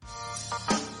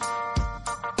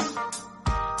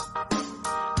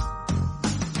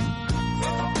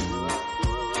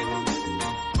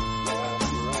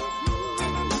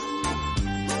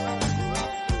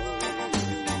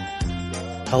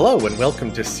Hello and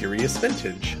welcome to Serious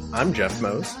Vintage. I'm Jeff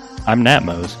Mose. I'm Nat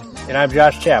Mose. And I'm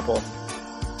Josh Chappell.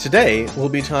 Today, we'll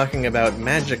be talking about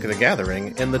Magic the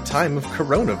Gathering in the time of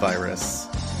coronavirus.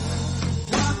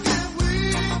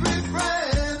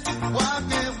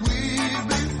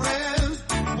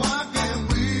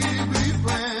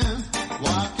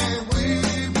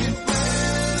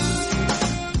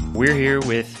 We're here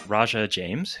with Raja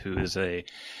James, who is a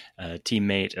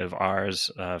teammate of ours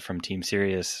from Team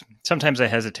Serious. Sometimes I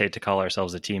hesitate to call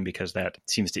ourselves a team because that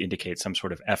seems to indicate some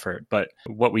sort of effort. But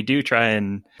what we do try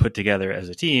and put together as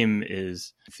a team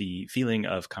is the feeling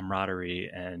of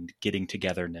camaraderie and getting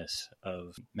togetherness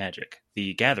of Magic,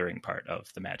 the gathering part of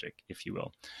the Magic, if you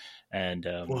will. And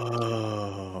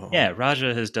yeah,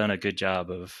 Raja has done a good job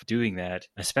of doing that,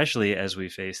 especially as we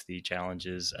face the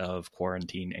challenges of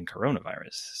quarantine and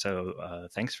coronavirus. So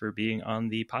thanks for being on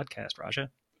the podcast,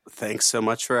 Raja. Thanks so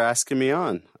much for asking me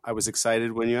on. I was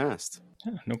excited when you asked.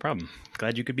 Yeah, no problem.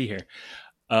 Glad you could be here.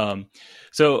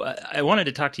 So I wanted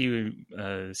to talk to you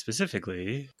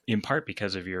specifically, in part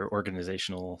because of your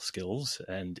organizational skills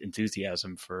and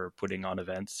enthusiasm for putting on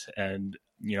events. And,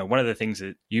 you know, one of the things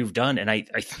that you've done, and I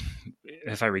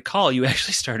if I recall, you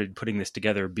actually started putting this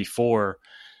together before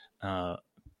the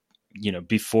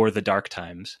dark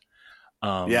times.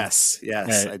 Yes,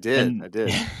 I did.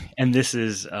 And this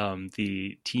is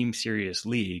the Team Serious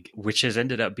League, which has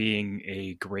ended up being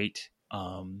a great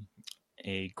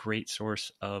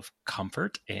source of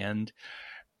comfort and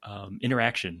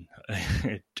interaction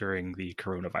during the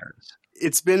coronavirus.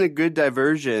 It's been a good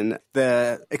diversion.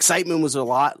 The excitement was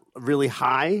really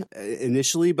high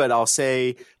initially, but I'll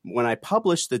say when I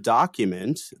published the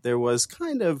document, there was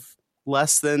kind of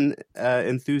less than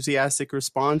enthusiastic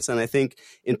response. And I think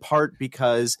in part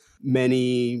because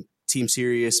many Team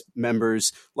Serious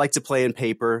members like to play in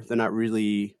paper. They're not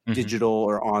really digital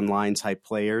or online type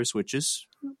players, which is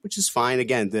fine.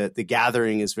 Again, the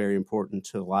gathering is very important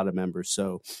to a lot of members.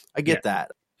 So I get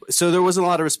that. So there wasn't a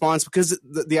lot of response because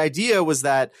the idea was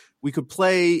that we could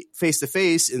play face to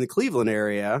face in the Cleveland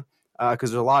area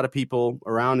because there's a lot of people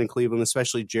around in Cleveland,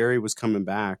 especially Jerry was coming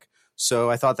back.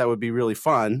 So I thought that would be really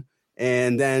fun.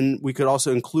 And then we could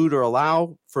also include or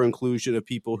allow for inclusion of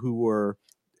people who were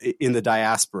in the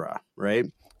diaspora, right?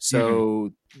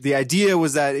 So the idea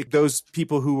was that those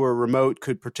people who were remote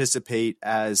could participate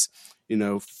as,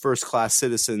 first-class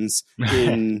citizens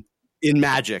in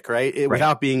Magic, right?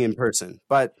 Without being in person.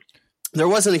 But there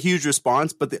wasn't a huge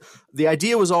response, but the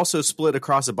idea was also split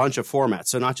across a bunch of formats.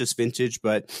 So not just Vintage,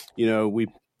 but, we've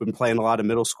been playing a lot of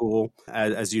middle school.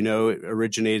 As you know, it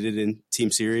originated in Team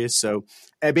Serious. So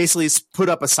I basically put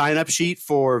up a sign-up sheet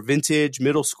for Vintage,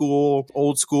 middle school,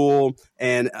 old school,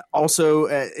 and also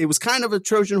it was kind of a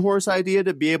Trojan horse idea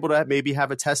to be able to maybe have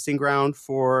a testing ground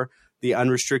for the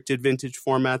unrestricted Vintage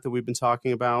format that we've been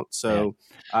talking about. So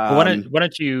why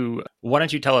don't you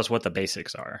tell us what the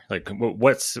basics are? Like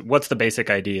what's the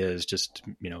basic idea is just,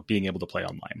 being able to play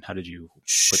online. How did you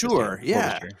Sure.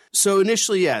 Yeah. So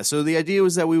initially, So the idea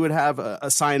was that we would have a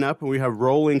sign up and we have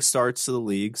rolling starts to the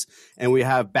leagues and we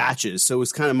have batches. So it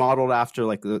was kind of modeled after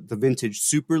like the Vintage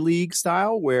Super League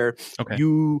style where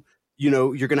you're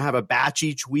going to have a batch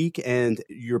each week and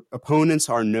your opponents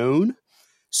are known.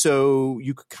 So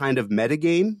you could kind of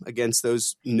metagame against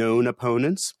those known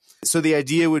opponents. So the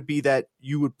idea would be that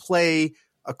you would play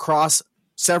across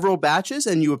several batches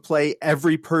and you would play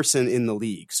every person in the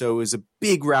league. So it was a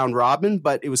big round robin,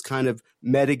 but it was kind of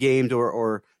metagamed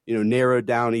or narrowed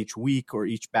down each week or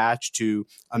each batch to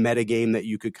a metagame that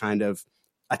you could kind of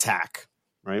attack,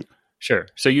 right? Sure.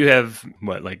 So you have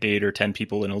like 8 or 10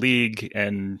 people in a league,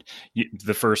 and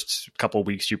the first couple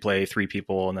weeks you play 3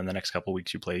 people, and then the next couple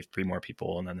weeks you play 3 more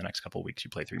people, and then the next couple weeks you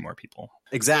play 3 more people.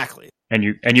 Exactly. And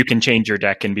you can change your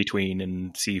deck in between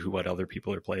and see what other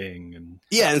people are playing.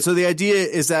 And so the idea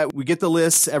is that we get the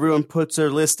lists, everyone puts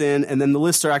their list in, and then the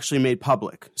lists are actually made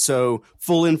public. So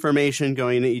full information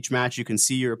going into each match. You can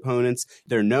see your opponents.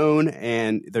 They're known,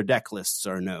 and their deck lists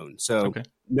are known. So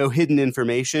no hidden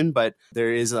information, but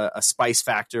there is a spice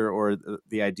factor or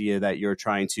the idea that you're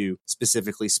trying to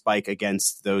specifically spike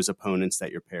against those opponents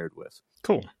that you're paired with.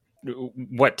 Cool.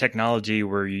 What technology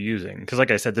were you using? Because like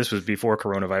I said, this was before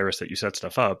coronavirus that you set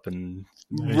stuff up, and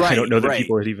I don't know that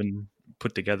people had even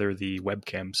put together the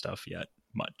webcam stuff yet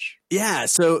much. Yeah.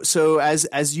 So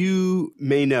as you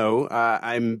may know,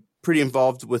 I'm pretty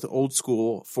involved with old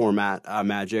school format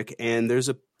Magic, and there's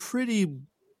a pretty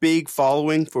big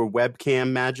following for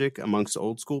webcam Magic amongst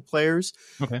old school players.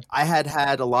 Okay. I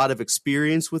had a lot of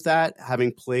experience with that,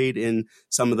 having played in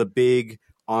some of the big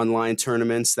online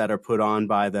tournaments that are put on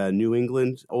by the New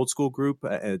England old school group,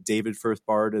 David Firth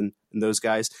Bard and those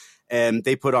guys. And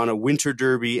they put on a winter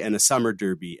derby and a summer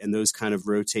derby, and those kind of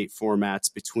rotate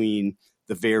formats between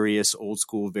the various old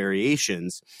school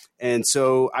variations. And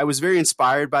so I was very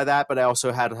inspired by that, but I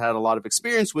also had a lot of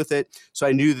experience with it. So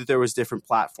I knew that there was different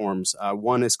platforms.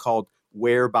 One is called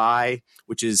Whereby,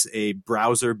 which is a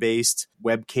browser-based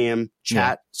webcam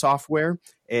chat software.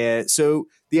 And so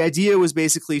the idea was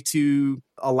basically to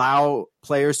allow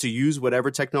players to use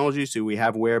whatever technology. So we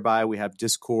have Whereby, we have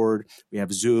Discord, we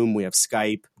have Zoom, we have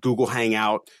Skype, Google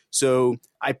Hangout. So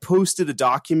I posted a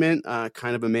document,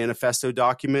 kind of a manifesto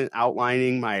document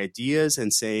outlining my ideas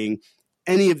and saying,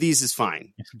 any of these is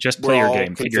fine. Just play your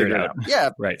game, figure it out.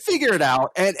 Yeah, right. Figure it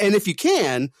out. And if you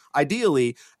can,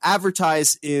 ideally,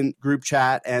 advertise in group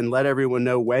chat and let everyone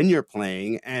know when you're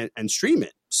playing and stream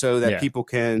it so that people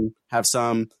can have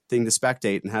something to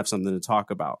spectate and have something to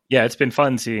talk about. Yeah, it's been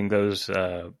fun seeing those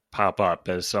pop up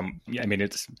as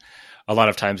it's a lot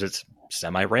of times it's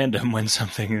semi-random when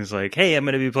something is like, hey, I'm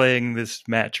going to be playing this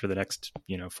match for the next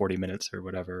 40 minutes or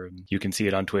whatever, and you can see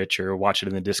it on Twitch or watch it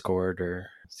in the Discord or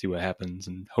see what happens,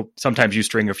 and hope sometimes you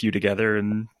string a few together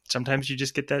and sometimes you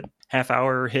just get that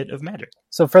half-hour hit of Magic.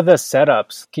 So for the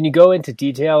setups, can you go into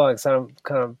detail on some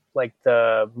kind of like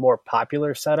the more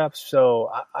popular setups? So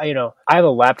I have a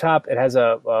laptop, it has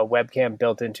a webcam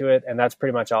built into it, and that's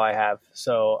pretty much all I have.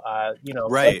 So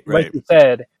like you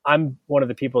said, I'm one of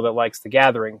the people that likes the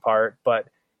gathering part, but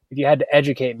if you had to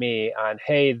educate me on,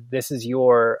 hey, this is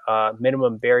your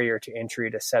minimum barrier to entry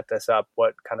to set this up,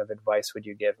 what kind of advice would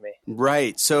you give me?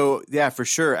 Right. So, yeah, for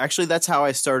sure. Actually, that's how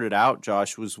I started out,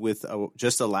 Josh, was with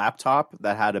just a laptop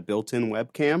that had a built-in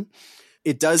webcam.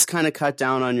 It does kind of cut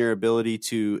down on your ability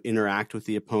to interact with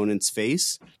the opponent's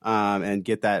face and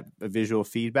get that visual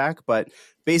feedback. But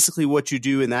basically what you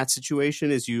do in that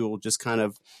situation is you'll just kind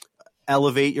of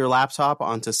elevate your laptop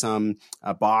onto some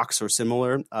box or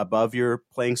similar above your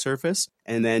playing surface,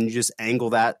 and then you just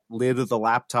angle that lid of the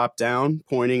laptop down,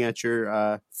 pointing at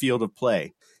your field of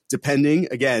play. Depending,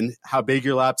 again, how big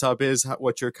your laptop is,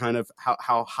 what your kind of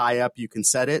how high up you can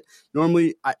set it.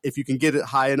 Normally, if you can get it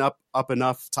high enough up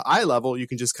enough to eye level, you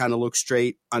can just kind of look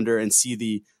straight under and see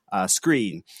the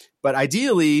screen. But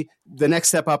ideally, the next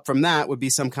step up from that would be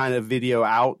some kind of video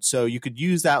out. So you could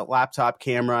use that laptop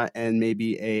camera and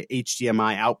maybe a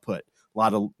HDMI output. A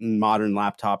lot of modern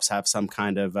laptops have some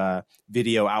kind of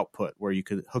video output where you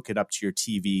could hook it up to your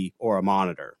TV or a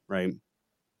monitor, right?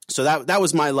 So that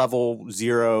was my level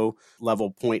 0,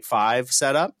 level 0.5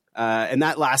 setup. And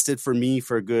that lasted for me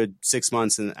for a good 6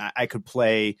 months. And I could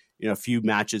play a few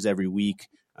matches every week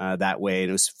that way. And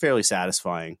it was fairly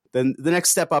satisfying. Then the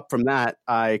next step up from that,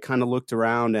 I kind of looked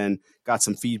around and got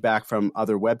some feedback from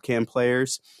other webcam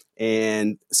players.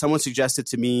 And someone suggested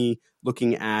to me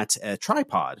looking at a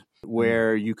tripod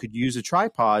where you could use a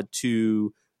tripod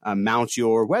to mount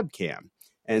your webcam.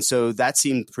 And so that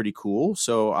seemed pretty cool.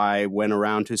 So I went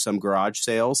around to some garage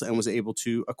sales and was able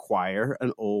to acquire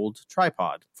an old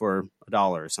tripod for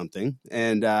 $1 or something.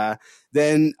 And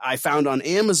then I found on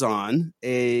Amazon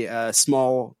a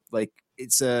small,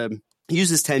 it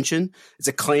uses tension. It's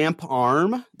a clamp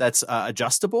arm that's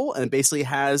adjustable, and it basically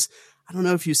has, I don't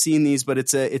know if you've seen these, but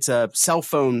it's a cell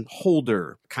phone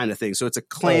holder kind of thing. So it's a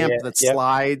clamp that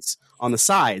slides on the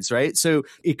sides, right? So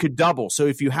it could double. So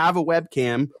if you have a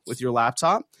webcam with your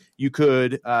laptop, you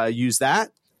could use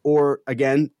that. Or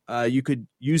again, you could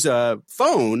use a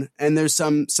phone, and there's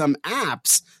some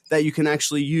apps that you can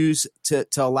actually use to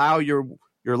allow your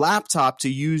laptop to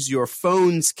use your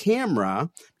phone's camera,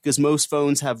 because most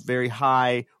phones have very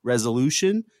high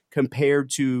resolution compared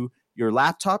to your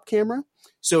laptop camera.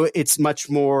 So it's much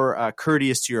more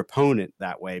courteous to your opponent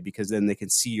that way, because then they can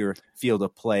see your field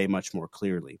of play much more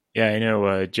clearly. Yeah, I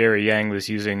know Jerry Yang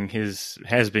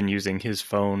has been using his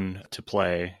phone to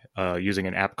play using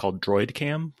an app called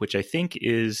DroidCam, which I think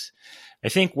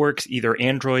works either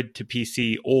Android to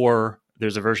PC, or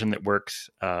there's a version that works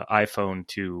iPhone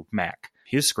to Mac.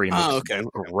 His screen looks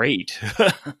great.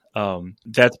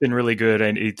 That's been really good.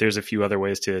 And there's a few other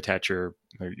ways to attach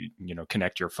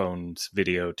connect your phone's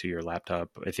video to your laptop.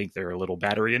 I think they're a little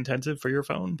battery intensive for your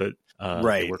phone, but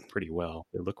they work pretty well.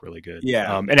 They look really good.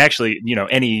 Yeah. And actually,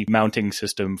 any mounting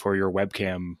system for your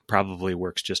webcam probably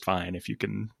works just fine if you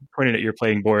can point it at your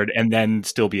playing board and then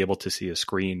still be able to see a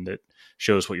screen that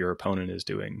shows what your opponent is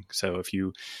doing. So if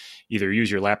you either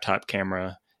use your laptop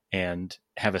camera and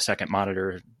have a second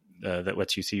monitor that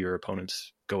lets you see your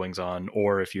opponent's goings on,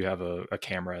 or if you have a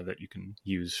camera that you can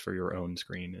use for your own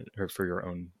screen or for your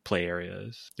own play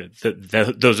areas.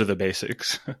 Those are the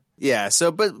basics. Yeah.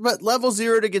 So, but level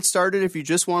 0 to get started, if you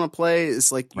just want to play,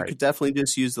 is like you Right. could definitely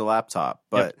just use the laptop,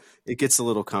 but it gets a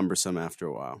little cumbersome after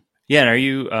a while. Yeah. And are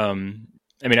you,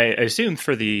 I mean, I assume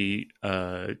for the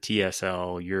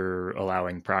TSL, you're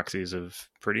allowing proxies of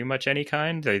pretty much any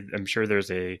kind. I'm sure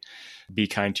there's a be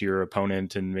kind to your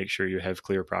opponent and make sure you have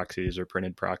clear proxies or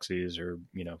printed proxies or,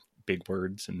 big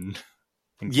words and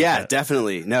things Yeah, like that.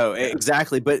 definitely. No,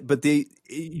 exactly. But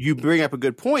you bring up a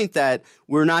good point that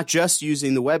we're not just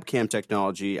using the webcam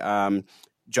technology.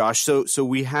 Josh. So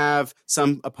we have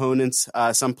some opponents,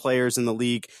 some players in the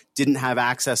league didn't have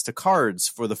access to cards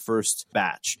for the first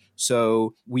batch.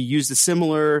 So we used a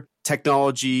similar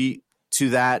technology to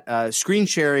that, screen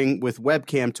sharing with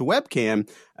webcam to webcam,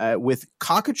 with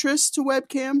Cockatrice to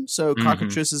webcam. So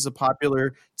Cockatrice is a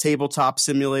popular tabletop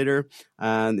simulator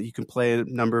that you can play a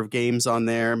number of games on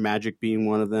there, Magic being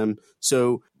one of them.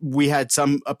 So we had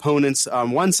some opponents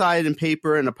on one side in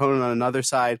paper and opponent on another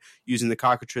side using the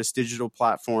Cockatrice digital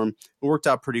platform. It worked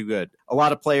out pretty good. A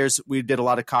lot of players, we did a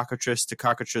lot of Cockatrice to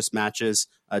Cockatrice matches,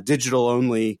 digital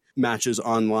only matches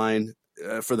online.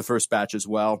 For the first batch as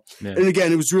well. Yeah. And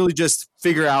again, it was really just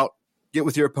figure out, get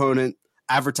with your opponent,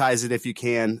 advertise it if you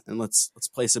can, and let's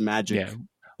play some Magic. Yeah.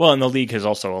 Well, and the league has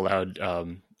also allowed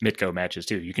Mitgo matches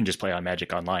too. You can just play on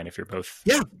Magic Online if you both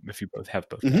have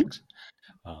both decks.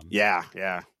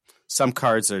 Yeah. Some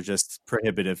cards are just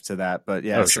prohibitive to that, but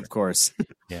yes, of course.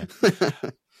 Yeah.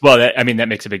 Well, that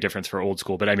makes a big difference for old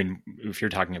school. But I mean, if you're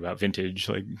talking about vintage,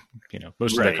 like,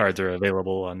 most of the cards are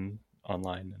available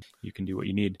online, and you can do what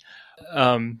you need.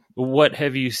 What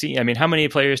have you seen? I mean, how many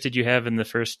players did you have in the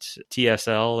first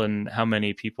TSL, and how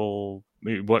many people,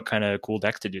 what kind of cool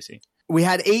decks did you see? We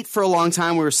had 8 for a long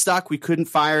time. We were stuck. We couldn't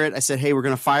fire it. I said, hey, we're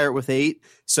going to fire it with 8.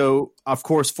 So, of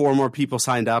course, 4 more people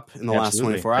signed up in the last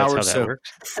 24 hours. That's how that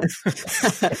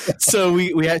works. So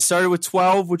we had started with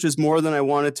 12, which is more than I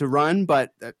wanted to run,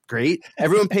 but great.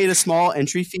 Everyone paid a small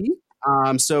entry fee.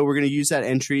 So we're going to use that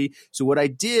entry. So what I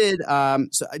did,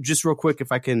 so just real quick,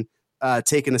 if I can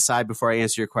take an aside before I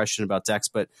answer your question about decks,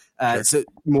 but so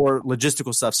more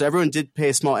logistical stuff. So everyone did pay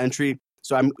a small entry.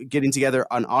 So I'm getting together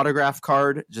an autograph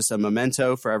card, just a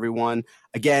memento for everyone.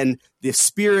 Again, the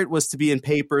spirit was to be in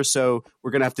paper, so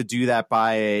we're going to have to do that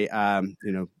by a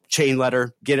chain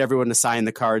letter, get everyone to sign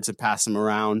the cards and pass them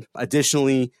around.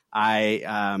 Additionally,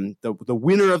 the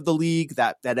winner of the league,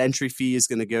 that entry fee is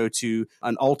going to go to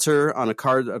an altar on a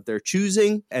card of their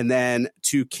choosing. And then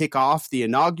to kick off the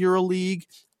inaugural league,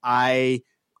 I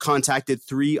contacted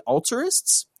 3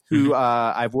 altarists who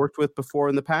I've worked with before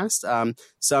in the past,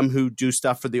 some who do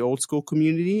stuff for the old school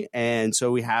community. And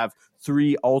so we have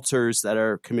 3 altars that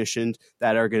are commissioned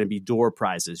that are going to be door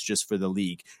prizes just for the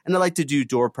league. And I like to do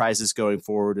door prizes going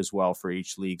forward as well for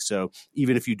each league. So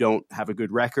even if you don't have a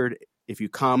good record, if you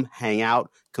come, hang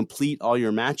out, complete all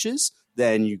your matches,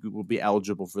 then you will be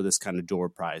eligible for this kind of door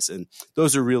prize. And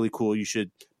those are really cool. You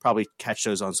should probably catch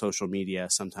those on social media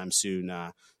sometime soon.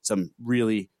 Some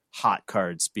really hot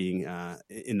cards being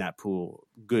in that pool.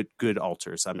 Good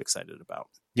altars I'm excited about.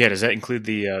 Yeah, does that include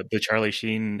the Charlie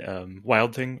Sheen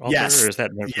Wild Thing altar? Yes. Or is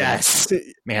that yes.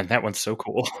 Man, that one's so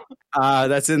cool.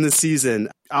 That's in the season.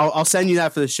 I'll send you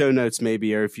that for the show notes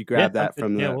maybe, or if you grab that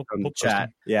from the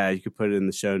chat. Yeah, you could put it in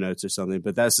the show notes or something.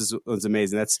 But this was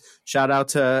amazing. That's shout out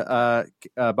to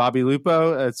Bobby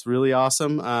Lupo. It's really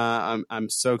awesome. I'm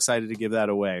so excited to give that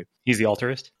away. He's the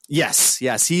altarist?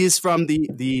 Yes. He is from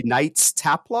the Knights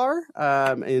Templar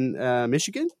in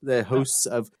Michigan, the hosts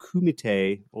of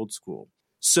Kumite Old School.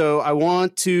 So I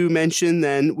want to mention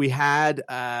then we had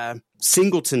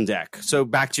Singleton deck. So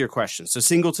back to your question. So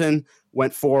Singleton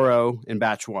went 4-0 in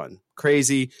batch 1.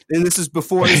 Crazy. And this is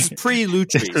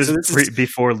pre-Lutri. This is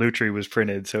before Lutri was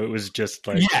printed. So it was just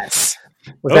like... Yes.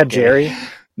 Was that Jerry?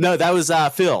 No, that was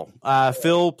Phil.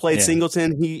 Phil played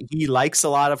Singleton. He likes a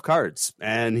lot of cards.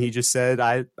 And he just said,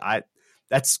 I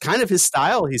that's kind of his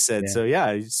style, he said. Yeah. So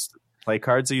yeah, he's play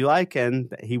cards that you like,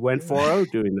 and he went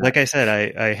 4-0 doing that. Like I said,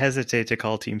 I hesitate to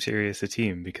call Team Serious a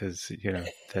team because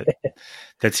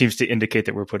that seems to indicate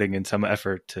that we're putting in some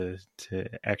effort to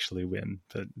actually win.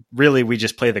 But really, we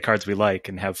just play the cards we like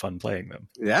and have fun playing them.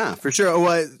 Yeah, for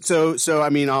sure. So I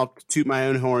mean, I'll toot my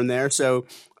own horn there. So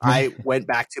I went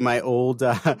back to my old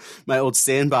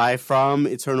standby from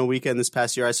Eternal Weekend this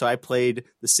past year. So I played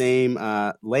the same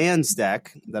lands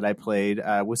deck that I played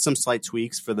with some slight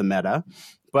tweaks for the meta.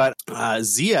 But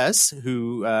Zias,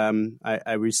 who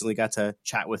I recently got to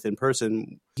chat with in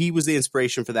person, he was the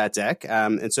inspiration for that deck.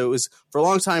 And so it was for a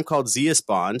long time called Zias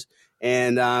Bond.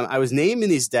 And I was naming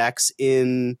these decks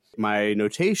in my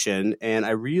notation, and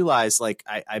I realized like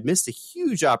I missed a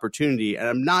huge opportunity, and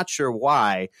I'm not sure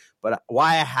why, but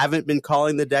why I haven't been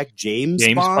calling the deck James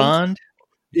Bond.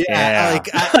 Yeah, like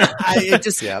I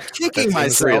just kicking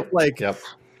myself. Like,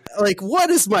 like what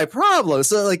is my problem?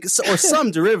 So like, or some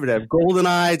derivative,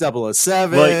 GoldenEye,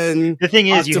 007. Well, the thing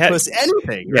is, Octopus,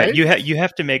 anything. Right? You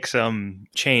have to make some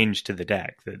change to the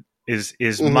deck that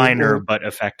is minor but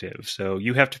effective. So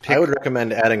you have to pick. I would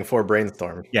recommend adding 4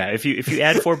 Brainstorm. Yeah, if you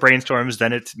add 4 Brainstorms,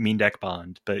 then it's Mean Deck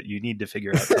Bond. But you need to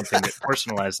figure out something that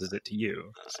personalizes it to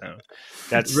you. So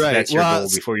that's your goal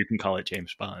before you can call it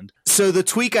James Bond. So the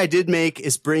tweak I did make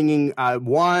is bringing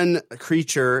one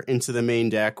creature into the main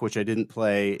deck, which I didn't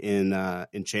play in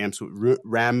Champs,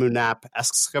 Ramunap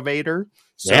Excavator.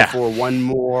 So for one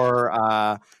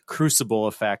more Crucible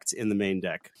effect in the main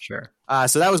deck. Sure.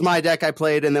 So that was my deck I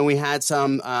played, and then we had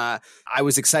some. I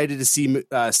was excited to see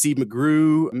Steve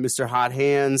McGrew, Mr. Hot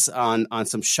Hands, on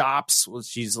some shops.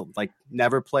 She's like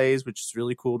never plays, which is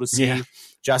really cool to see. Yeah.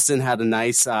 Justin had a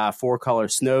nice 4-color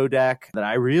snow deck that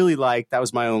I really liked. That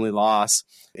was my only loss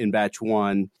in batch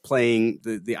 1, playing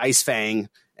the Ice Fang.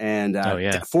 And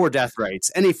 4 Death Rights,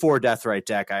 any 4 Death Right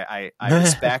deck, I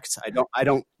respect. I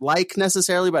don't like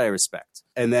necessarily, but I respect.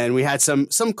 And then we had some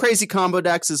crazy combo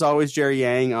decks, as always. Jerry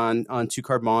Yang on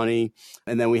 2-card Monty,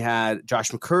 and then we had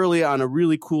Josh McCurley on a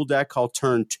really cool deck called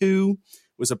Turn 2.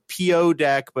 It was a PO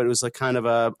deck, but it was like kind of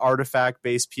a artifact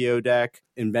based PO deck.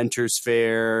 Inventor's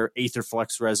Fair,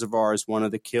 Aetherflux Reservoir is one of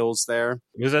the kills there.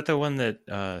 Was that the one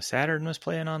that Saturn was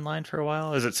playing online for a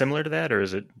while? Is it similar to that, or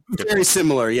is it different? Very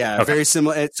similar? Yeah, okay. Very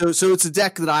similar. So it's a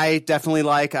deck that I definitely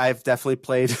like. I've definitely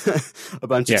played a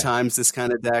bunch of times this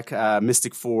kind of deck.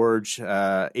 Mystic Forge,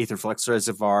 Aetherflux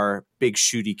Reservoir, big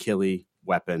shooty killy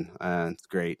weapon. It's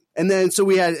great. And then so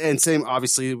we had, and same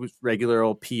obviously with regular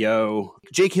old PO.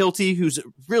 Jake Hilty, who's a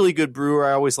really good brewer.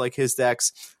 I always like his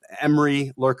decks.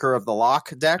 Emery, Lurker of the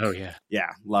Lock deck. Oh yeah.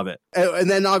 Yeah, love it. And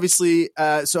then obviously,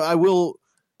 so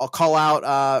I'll call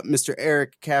out Mr.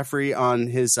 Eric Caffrey on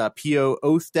his PO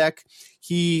Oath deck.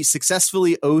 He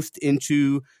successfully oathed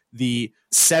into the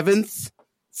 7th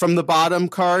from the bottom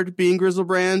card being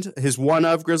Griselbrand, his one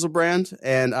of Griselbrand,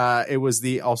 and it was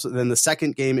then the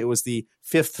second game it was the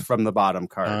 5th from the bottom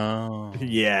card. Oh.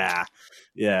 Yeah.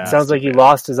 Sounds like he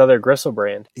lost his other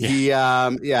Griselbrand. He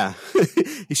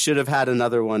he should have had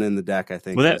another one in the deck, I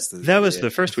think. Well, that was the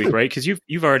first week, right? Because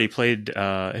you've already played.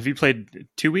 Have you played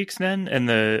 2 weeks then? And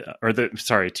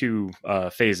 2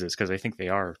 phases, because I think they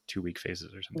are 2-week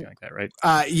phases or something like that, right?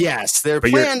 Yes, they're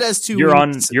planned as 2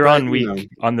 weeks. You're on week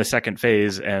on the second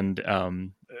phase, and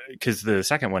because the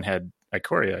second one had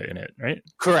Ikoria in it, right?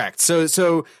 Correct.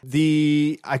 So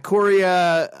the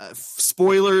Ikoria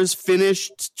spoilers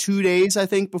finished 2 days, I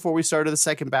think, before we started the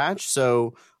second batch.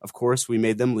 So of course we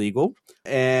made them legal.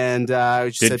 And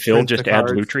did Phil just add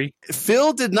Lutri?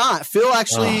 Phil did not. Phil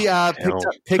actually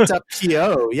picked up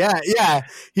PO. Yeah.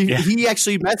 He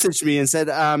actually messaged me and said,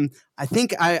 I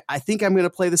think I'm going to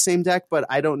play the same deck, but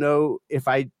I don't know if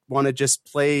I want to just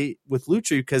play with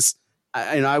Lutri because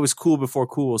I was cool before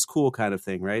cool was cool, kind of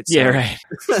thing, right? So, yeah, right.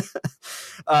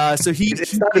 So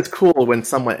it's not as cool when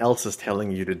someone else is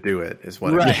telling you to do it, is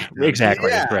what. Right. Yeah, exactly.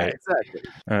 Yeah, right. Exactly.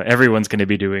 Everyone's going to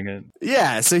be doing it.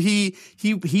 Yeah. So he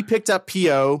picked up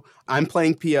PO. I'm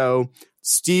playing PO.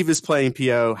 Steve is playing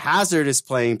PO. Hazard is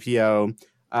playing PO.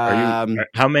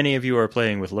 How many of you are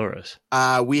playing with Lurrus?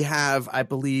 We have, I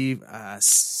believe,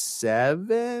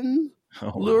 7.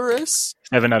 Lurrus.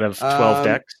 7 out of 12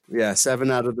 decks. Yeah,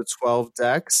 7 out of the 12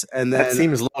 decks, and then that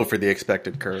seems low for the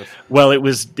expected curve. Well, it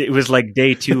was like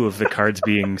day 2 of the cards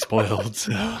being spoiled.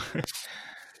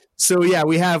 So yeah,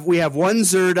 we have 1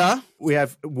 Zerda, we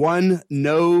have 1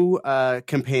 no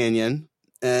companion,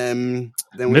 then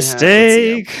we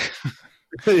mistake.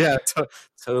 Yeah,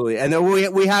 totally. And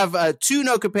then we have 2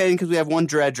 no companion because we have 1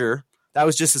 Dredger. That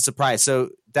was just a surprise.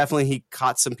 So definitely he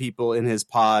caught some people in his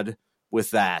pod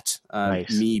with that,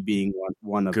 nice. Me being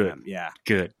one of them. Yeah.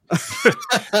 Good.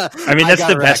 I mean, that's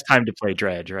the best time to play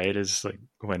Dredge, right? Is like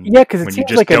when because it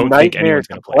seems like a nightmare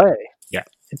to play. Yeah.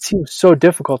 It seems so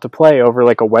difficult to play over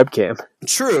like a webcam.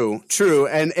 True.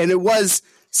 And it was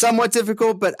somewhat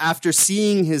difficult, but after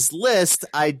seeing his list,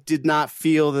 I did not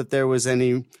feel that there was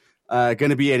any going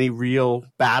to be any real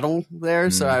battle there.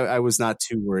 So I was not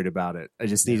too worried about it. I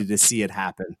just needed to see it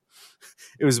happen.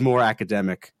 It was more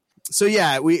academic. So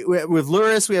yeah, we with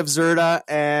Lurrus, we have Zerda,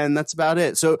 and that's about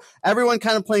it. So everyone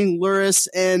kind of playing Lurrus,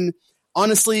 and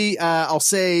honestly, I'll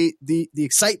say the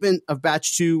excitement of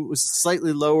batch 2 was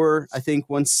slightly lower, I think,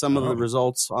 once some of the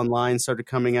results online started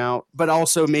coming out. But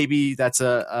also maybe that's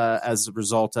as a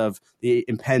result of the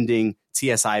impending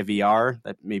TSI VR,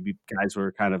 that maybe guys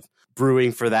were kind of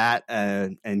brewing for that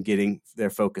and getting their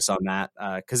focus on that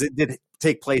because it did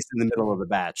take place in the middle of the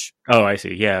batch. Oh, I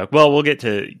see. Yeah. Well, we'll get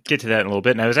to that in a little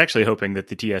bit. And I was actually hoping that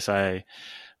the TSI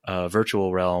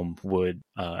virtual realm would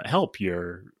help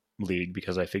your league,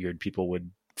 because I figured people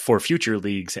would, for future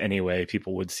leagues anyway,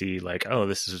 people would see like, oh,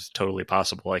 this is totally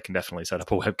possible. I can definitely set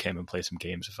up a webcam and play some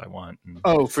games if I want.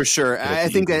 Oh, for sure. I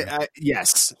think that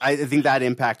yes, I think that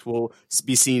impact will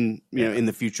be seen, in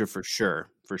the future for sure.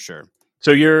 For sure. So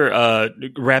you're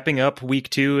wrapping up week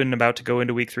 2 and about to go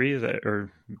into week 3, is that, or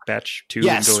batch 2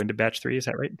 yes. and go into batch 3? Is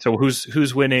that right? So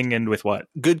who's winning and with what?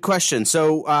 Good question.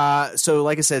 So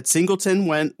like I said, Singleton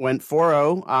went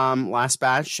 4-0 last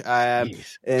batch, and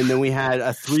then we had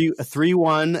a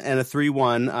 3-1 and a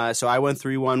 3-1. So I went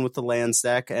 3-1 with the Lands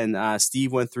deck, and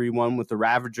Steve went 3-1 with the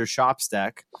Ravager Shops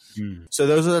deck. So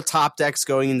those are the top decks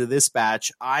going into this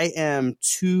batch. I am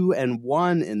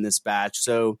 2-1 in this batch.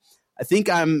 So I think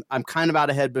I'm kind of out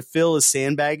ahead, but Phil is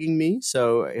sandbagging me,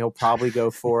 so he'll probably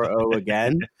go 4-0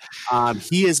 again.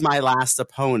 He is my last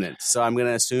opponent, so I'm going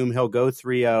to assume he'll go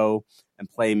 3-0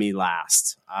 and play me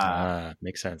last.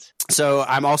 Makes sense. So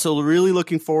I'm also really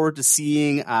looking forward to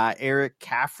seeing Eric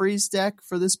Caffrey's deck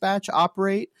for this batch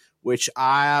operate, which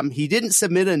he didn't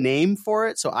submit a name for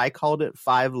it, so I called it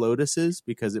 5 Lotuses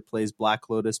because it plays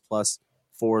Black Lotus plus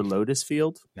 4 Lotus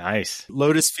Field. Nice.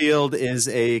 Lotus Field is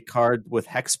a card with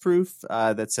hexproof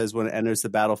that says when it enters the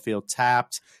battlefield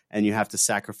tapped, and you have to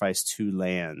sacrifice 2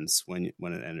 lands when it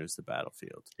enters the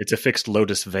battlefield. It's a fixed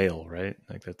Lotus Veil, right?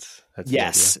 Like that's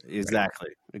yes,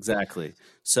 exactly.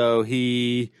 So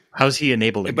how's he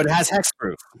enabling? But it has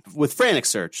hexproof with Frantic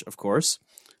Search, of course.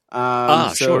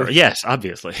 Sure. Yes,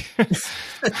 obviously.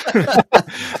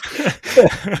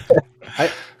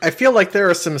 I feel like there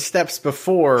are some steps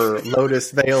before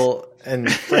Lotus Veil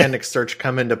and Frantic Search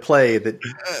come into play that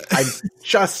I'm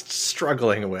just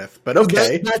struggling with. But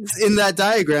okay, that's in that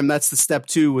diagram. That's the step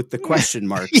 2 with the question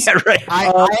marks. Yeah,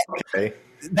 right. Okay.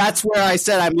 That's where I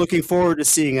said I'm looking forward to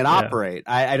seeing it operate.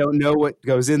 I don't know what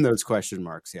goes in those question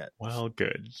marks yet. Well,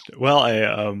 good. Well,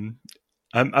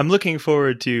 I'm looking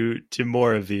forward to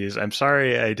more of these. I'm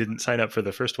sorry I didn't sign up for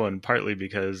the first one, partly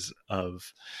because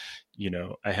of,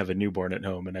 I have a newborn at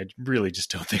home, and I really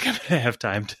just don't think I'm going to have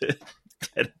time to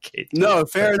dedicate. No,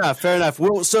 fair enough.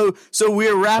 Well, so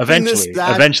we're wrapping this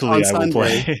batch eventually on I will Sunday.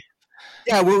 play.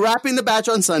 Yeah, we're wrapping the batch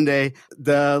on Sunday.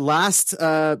 The last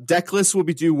deck list will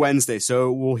be due Wednesday,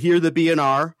 so we'll hear the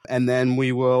BNR, and then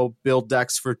we will build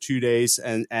decks for 2 days,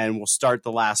 and we'll start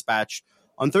the last batch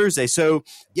on Thursday. So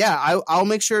yeah, I'll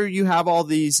make sure you have all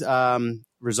these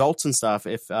results and stuff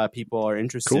if people are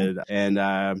interested. Cool.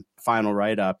 And final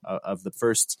write-up of the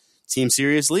first Team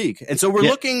Serious League. And so we're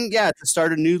looking to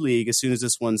start a new league as soon as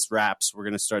this one's wraps. We're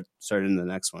going to start in the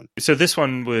next one. So this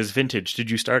one was vintage.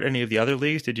 Did you start any of the other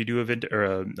leagues? Did you do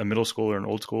a middle school or an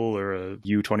old school or a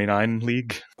U29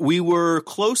 league? We were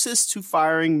closest to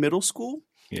firing middle school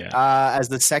as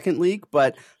the second league,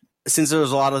 but since there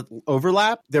was a lot of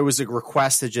overlap, there was a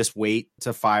request to just wait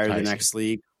to fire the next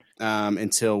league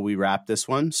until we wrap this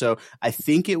one. So I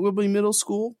think it will be middle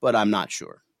school, but I'm not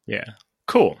sure. Yeah.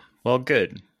 Cool. Well,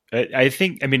 good. I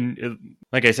think,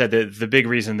 like I said, the big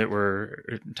reason that we're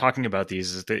talking about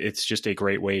these is that it's just a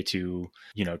great way to,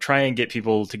 try and get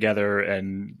people together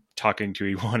and talking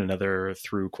to one another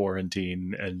through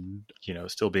quarantine and,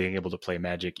 still being able to play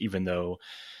Magic, even though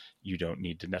you don't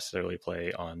need to necessarily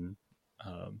play on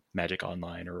Magic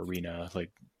Online or Arena.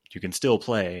 Like, you can still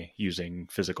play using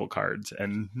physical cards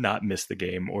and not miss the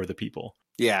game or the people.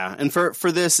 Yeah, and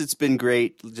for this, it's been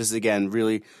great. Just again,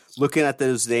 really looking at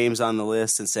those names on the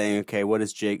list and saying, okay, what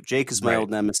is Jake? Jake is my old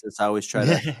nemesis. I always try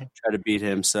to beat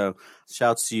him. So,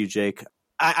 shouts to you, Jake.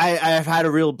 I've had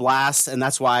a real blast, and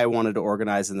that's why I wanted to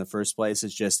organize in the first place.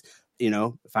 It's just, if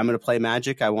I'm going to play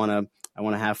Magic, I want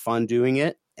to have fun doing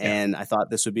it, and I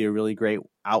thought this would be a really great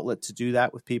outlet to do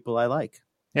that with people I like.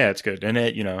 Yeah, it's good. And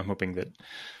I'm hoping that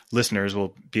listeners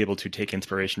will be able to take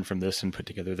inspiration from this and put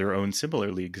together their own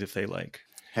similar leagues if they like.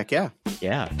 Heck yeah.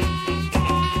 Yeah.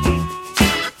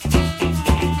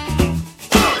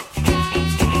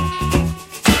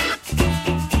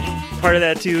 Part of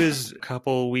that too is a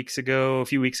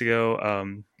few weeks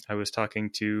ago, I was talking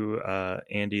to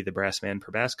Andy, the Brassman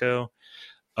Probasco,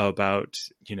 about,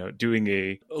 doing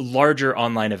a larger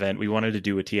online event. We wanted to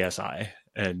do a TSI,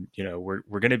 and,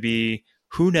 we're going to be,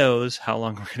 who knows how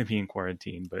long we're going to be in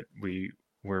quarantine, but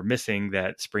we're missing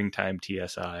that springtime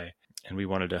TSI. and we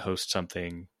wanted to host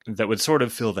something that would sort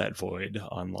of fill that void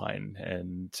online.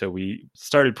 And so we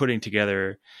started putting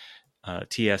together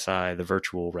TSI, the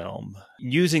virtual realm,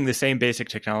 using the same basic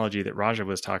technology that Raja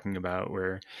was talking about,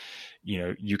 where,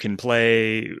 you can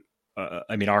play.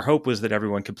 Our hope was that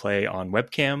everyone could play on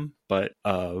webcam, but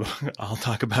I'll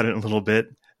talk about it in a little bit.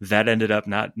 That ended up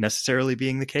not necessarily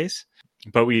being the case.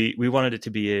 But we wanted it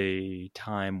to be a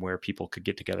time where people could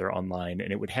get together online,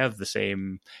 and it would have the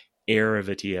same air of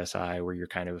a TSI where you're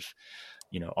kind of,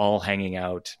 all hanging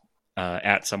out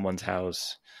at someone's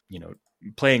house,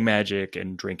 playing Magic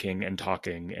and drinking and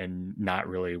talking and not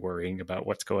really worrying about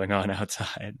what's going on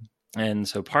outside. And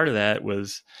so part of that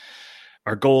was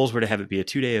our goals were to have it be a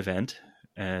 2-day event.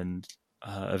 And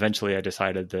eventually I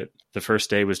decided that the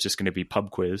first day was just going to be pub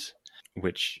quiz,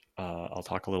 which I'll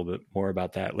talk a little bit more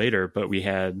about that later. But we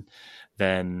had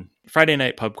then Friday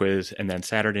night pub quiz, and then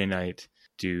Saturday night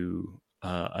do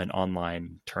an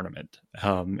online tournament.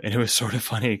 And it was sort of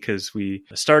funny because we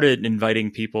started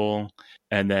inviting people,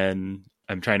 and then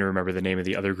I'm trying to remember the name of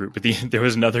the other group, but there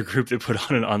was another group that put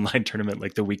on an online tournament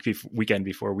like the weekend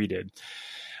before we did,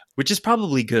 which is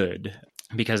probably good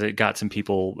because it got some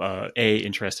people, A,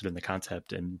 interested in the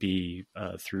concept, and B,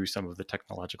 through some of the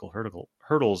technological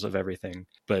hurdles of everything.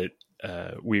 But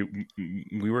we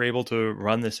were able to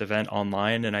run this event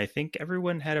online, and I think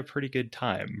everyone had a pretty good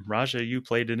time. Raja, you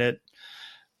played in it.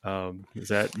 Is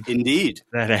that indeed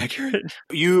that accurate?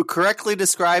 You correctly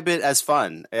describe it as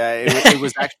fun. It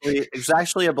was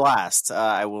actually a blast,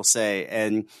 I will say.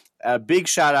 And a big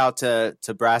shout out to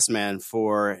Brassman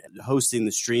for hosting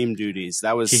the stream duties.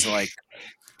 That was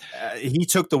he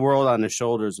took the world on his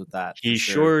shoulders with that. He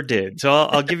sure did. So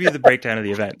I'll give you the breakdown of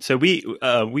the event. So we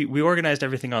organized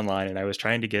everything online, and I was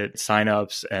trying to get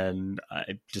signups, and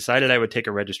I decided I would take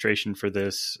a registration for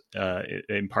this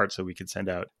in part so we could send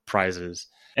out prizes.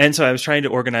 And so I was trying to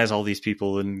organize all these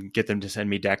people and get them to send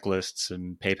me deck lists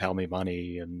and PayPal me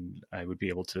money, and I would be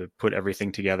able to put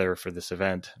everything together for this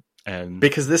event. And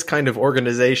because this kind of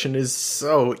organization is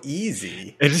so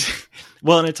easy. And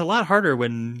it's a lot harder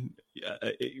when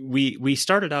we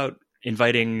started out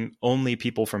inviting only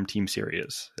people from Team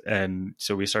Sirius. And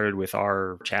so we started with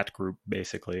our chat group,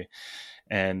 basically.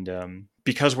 And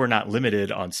because we're not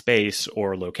limited on space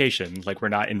or location, like we're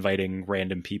not inviting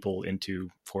random people into,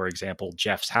 for example,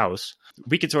 Jeff's house,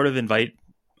 we could sort of invite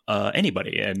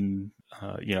anybody. And,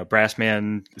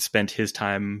 Brassman spent his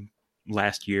time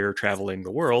last year traveling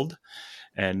the world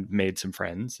and made some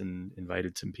friends and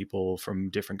invited some people from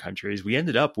different countries. We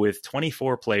ended up with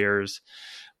 24 players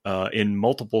in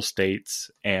multiple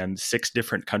states and 6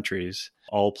 different countries,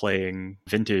 all playing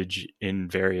Vintage in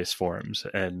various forms.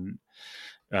 And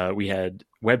we had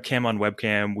webcam on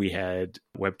webcam. We had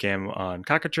webcam on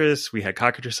Cockatrice. We had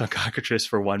Cockatrice on Cockatrice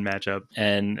for one matchup.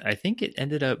 And I think it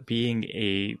ended up being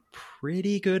a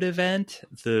pretty good event.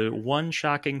 The one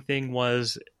shocking thing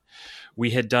was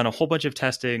we had done a whole bunch of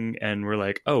testing, and we're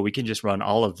like, oh, we can just run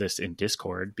all of this in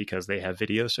Discord because they have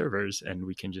video servers, and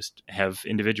we can just have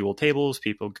individual tables.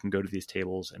 People can go to these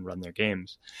tables and run their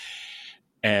games.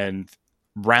 And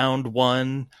round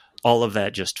 1, all of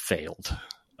that just failed.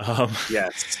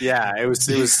 Yes. Yeah. It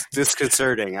was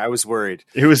disconcerting. I was worried.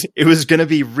 It was going to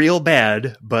be real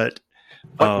bad, but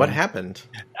what happened?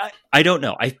 I don't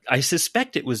know. I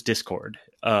suspect it was Discord.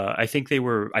 I think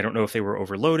I don't know if they were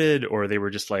overloaded or they were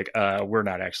just like, we're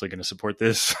not actually going to support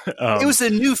this. It was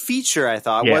a new feature, I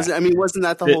thought. Yeah. Wasn't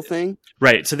that the whole thing?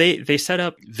 Right. So they set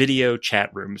up video chat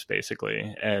rooms,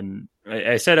 basically. And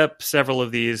I set up several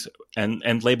of these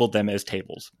and labeled them as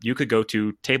tables. You could go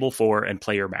to table 4 and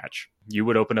play your match. You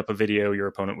would open up a video. Your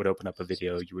opponent would open up a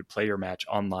video. You would play your match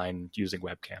online using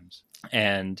webcams.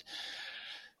 And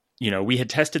we had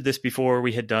tested this before.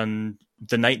 We had done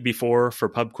the night before for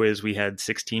pub quiz. We had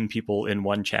 16 people in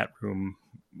one chat room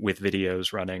with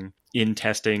videos running. In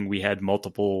testing, we had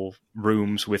multiple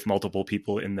rooms with multiple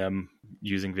people in them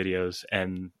using videos.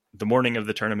 And the morning of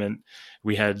the tournament,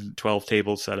 we had 12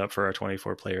 tables set up for our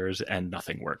 24 players, and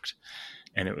nothing worked.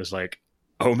 And it was like,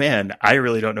 oh man, I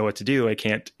really don't know what to do. I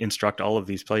can't instruct all of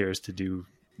these players to do,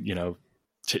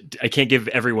 I can't give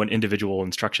everyone individual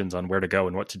instructions on where to go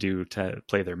and what to do to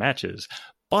play their matches.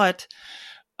 But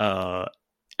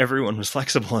everyone was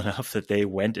flexible enough that they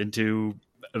went into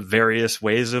various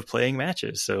ways of playing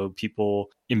matches. So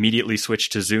people immediately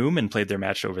switched to Zoom and played their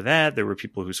match over that. There were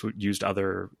people who used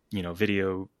other,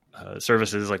 video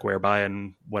services like Whereby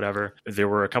and whatever. There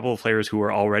were a couple of players who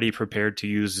were already prepared to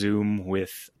use Zoom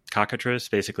with Cockatrice.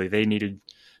 Basically, they needed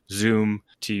Zoom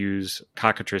to use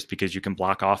Cockatrice because you can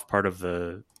block off part of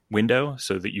the window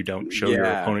so that you don't show your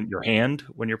opponent your hand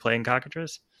when you're playing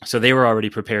Cockatrice. So they were already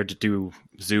prepared to do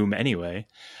Zoom anyway.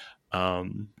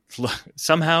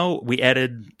 Somehow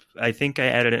I think I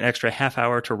added an extra half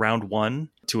hour to round 1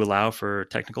 to allow for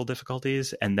technical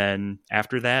difficulties. And then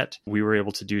after that, we were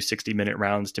able to do 60-minute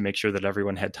rounds to make sure that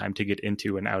everyone had time to get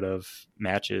into and out of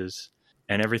matches.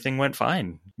 And everything went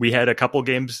fine. We had a couple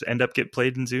games end up get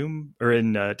played in Zoom or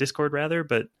in Discord rather,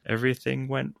 but everything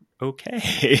went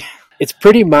okay. It's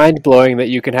pretty mind-blowing that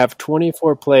you can have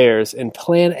 24 players and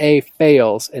plan A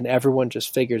fails and everyone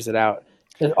just figures it out.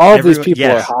 And all of these people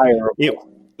are hireable.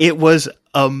 It was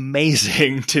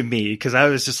amazing to me because I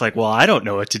was just like, well, I don't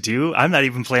know what to do. I'm not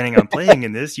even planning on playing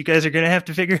in this. You guys are going to have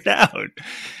to figure it out.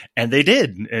 And they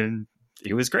did. And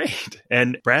it was great.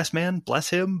 And Brassman, bless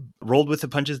him, rolled with the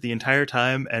punches the entire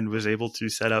time and was able to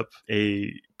set up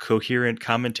a coherent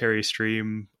commentary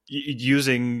stream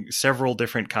using several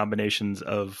different combinations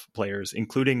of players,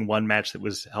 including one match that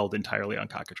was held entirely on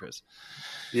Cockatrice.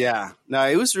 Yeah, no,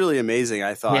 it was really amazing,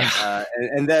 I thought. Yeah.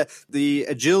 And the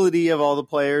agility of all the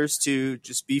players to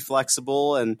just be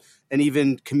flexible and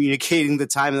even communicating the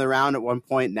time of the round. At one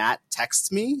point, Nat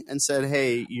texted me and said,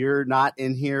 hey, you're not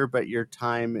in here, but your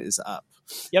time is up.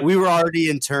 Yep. We were already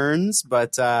in turns,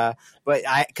 but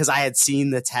because I had seen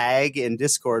the tag in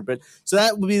Discord, but so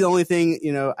that would be the only thing,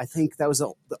 I think that was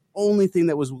the only thing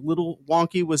that was a little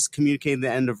wonky was communicating the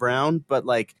end of round. But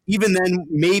like, even then,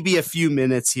 maybe a few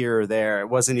minutes here or there, it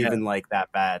wasn't even like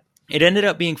that bad. It ended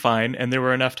up being fine. And there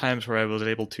were enough times where I was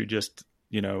able to just,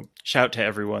 shout to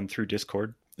everyone through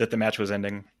Discord that the match was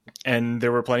ending. And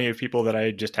there were plenty of people that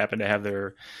I just happened to have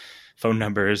their phone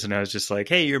numbers, and I was just like,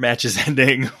 hey, your match is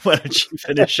ending. Why don't you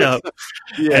finish up?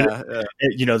 Yeah.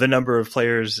 And, the number of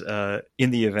players in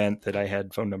the event that I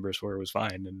had phone numbers for was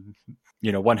fine. And,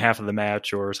 one half of the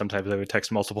match, or sometimes I would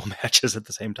text multiple matches at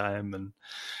the same time, and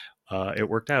it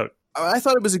worked out. I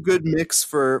thought it was a good mix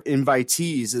for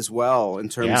invitees as well in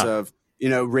terms of,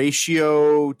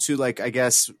 ratio to, like, I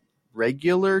guess,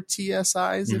 regular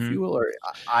TSIs, if you will, or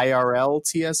IRL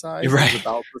TSIs, right, is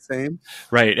about the same.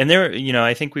 Right. And there,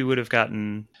 I think we would have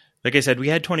gotten, like I said, we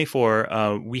had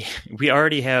 24. We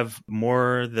already have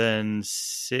more than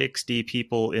 60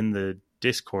 people in the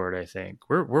Discord, I think.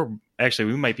 We're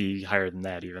actually, we might be higher than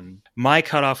that even. My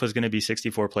cutoff was going to be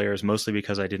 64 players, mostly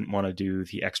because I didn't want to do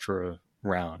the extra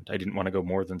round. I didn't want to go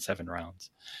more than 7 rounds.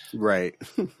 Right.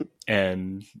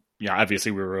 And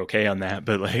obviously we were okay on that,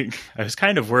 but like I was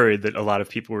kind of worried that a lot of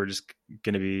people were just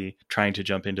going to be trying to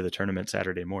jump into the tournament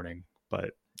Saturday morning,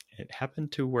 but it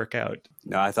happened to work out.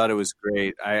 No, I thought it was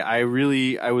great. I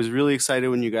was really excited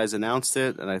when you guys announced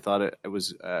it, and I thought it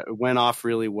went off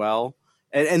really well.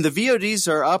 And the VODs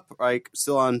are up, like,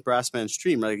 still on Brassman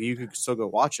Stream. Like, you could still go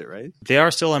watch it, right? They are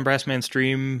still on Brassman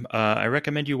Stream. I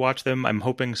recommend you watch them. I'm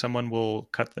hoping someone will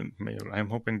cut them. I'm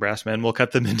hoping Brassman will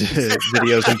cut them into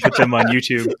videos and put them on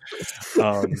YouTube.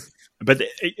 But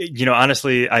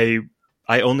honestly, I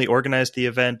only organized the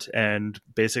event and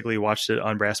basically watched it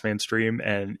on Brassman Stream,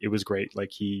 and it was great.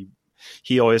 Like, he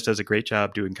always does a great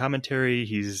job doing commentary.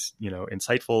 He's,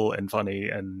 insightful and funny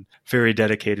and very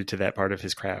dedicated to that part of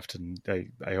his craft. And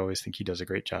I always think he does a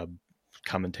great job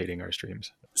commentating our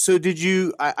streams. So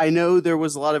I know there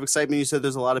was a lot of excitement. You said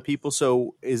there's a lot of people.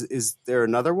 So is there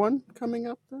another one coming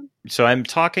up then? So I'm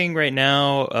talking right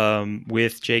now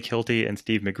with Jake Hilty and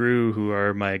Steve McGrew, who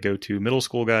are my go-to middle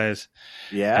school guys.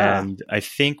 Yeah. And I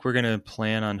think we're going to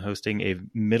plan on hosting a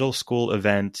middle school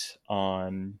event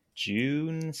on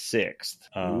June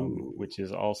 6th, which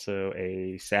is also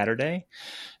a Saturday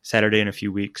in a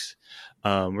few weeks.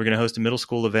 We're going to host a middle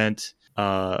school event.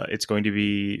 It's going to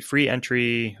be free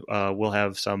entry. We'll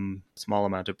have some small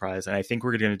amount of prize. And I think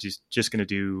we're going to just going to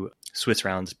do Swiss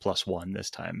rounds +1 this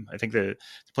time. I think the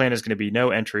plan is going to be no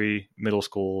entry, middle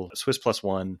school, Swiss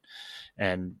 +1.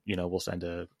 And, we'll send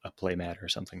a play mat or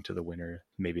something to the winner.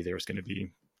 Maybe there's going to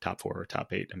be top 4 or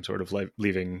top 8. I'm sort of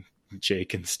leaving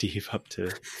Jake and Steve up to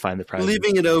find the prize.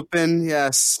 Leaving it open,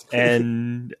 yes.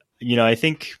 And, I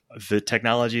think the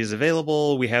technology is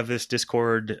available. We have this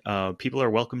Discord. People are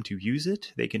welcome to use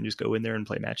it. They can just go in there and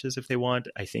play matches if they want.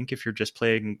 I think if you're just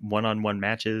playing one-on-one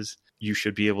matches, you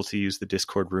should be able to use the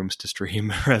Discord rooms to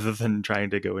stream rather than trying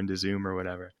to go into Zoom or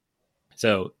whatever.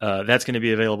 So that's going to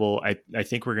be available. I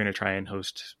think we're going to try and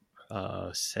host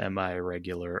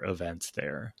semi-regular events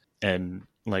there. And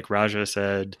like Raja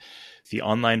said, the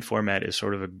online format is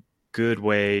sort of a good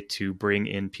way to bring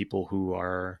in people who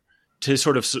are to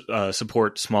sort of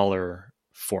support smaller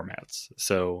formats.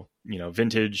 So,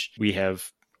 Vintage, we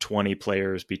have 20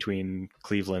 players between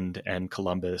Cleveland and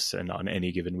Columbus, and on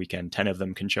any given weekend, 10 of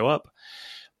them can show up.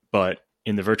 But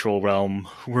in the virtual realm,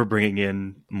 we're bringing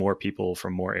in more people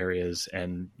from more areas,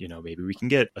 and, maybe we can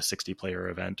get a 60-player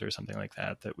event or something like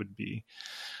that. That would be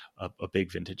a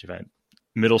big Vintage event.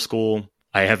 middle school.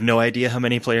 I have no idea how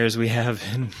many players we have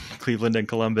in Cleveland and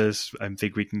Columbus. I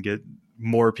think we can get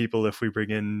more people if we bring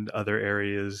in other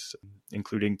areas,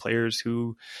 including players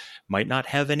who might not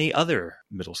have any other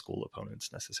middle school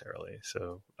opponents necessarily.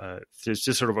 So there's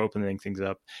just sort of opening things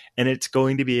up. And it's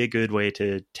going to be a good way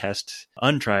to test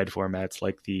untried formats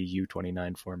like the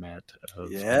U29 format of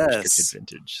Restricted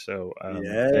Vintage. So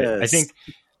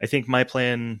I think my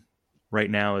plan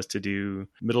right now is to do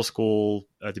middle school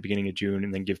at the beginning of June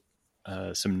and then give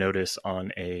some notice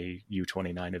on a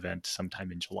U29 event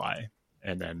sometime in July.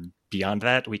 And then beyond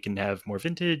that, we can have more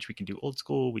vintage, we can do old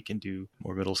school, we can do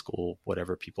more middle school,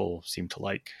 whatever people seem to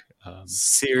like.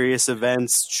 Serious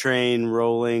events, train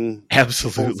rolling.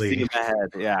 Absolutely.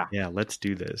 Ahead. Yeah, let's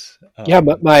do this.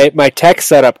 My tech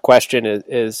setup question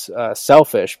is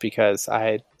selfish because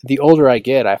the older I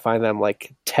get, I find I'm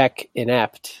like tech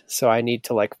inept. So I need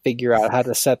to like figure out how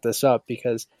to set this up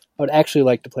because I would actually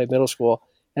like to play middle school.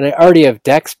 And I already have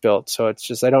decks built, so it's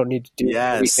just I don't need to do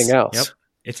anything else. Yep.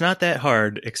 It's not that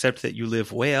hard, except that you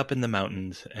live way up in the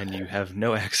mountains and you have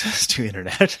no access to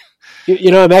internet.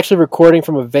 I'm actually recording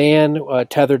from a van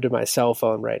tethered to my cell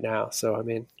phone right now. So, I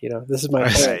mean, this is my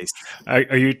plan.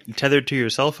 Are you tethered to your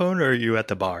cell phone or are you at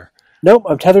the bar? Nope,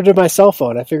 I'm tethered to my cell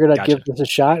phone. I figured I'd give this a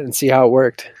shot and see how it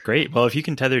worked. Great. Well, if you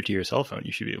can tether to your cell phone,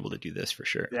 you should be able to do this for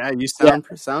sure. Yeah, you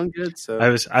sound good. So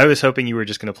I was hoping you were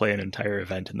just going to play an entire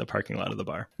event in the parking lot of the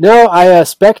bar. No, I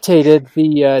spectated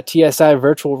the TSI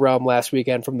Virtual Realm last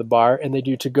weekend from the bar, and they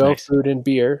do to-go food and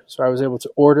beer. So I was able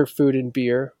to order food and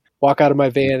beer, walk out of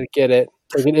my van and get it,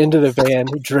 take it into the van,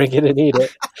 drink it, and eat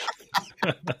it.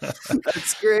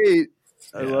 That's great.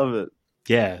 I love it.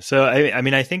 Yeah. So, I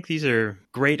mean, I think these are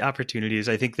great opportunities.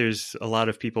 I think there's a lot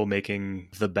of people making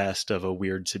the best of a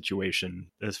weird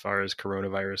situation as far as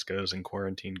coronavirus goes and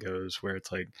quarantine goes, where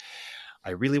it's like,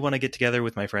 I really want to get together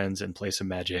with my friends and play some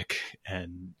Magic.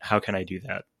 And how can I do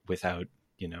that without,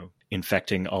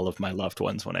 infecting all of my loved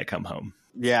ones when I come home?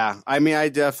 Yeah. I mean, I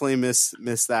definitely miss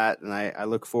that. And I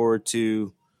look forward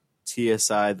to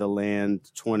TSI, the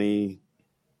Land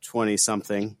 2020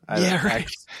 something. Right.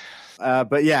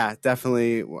 But yeah,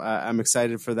 definitely, I'm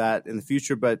excited for that in the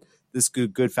future. But this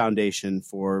good foundation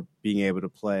for being able to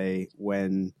play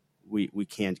when we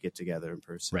can't get together in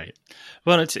person. Right.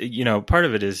 Well, it's part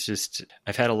of it is just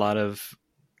I've had a lot of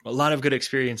good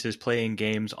experiences playing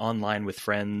games online with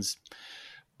friends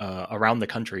around the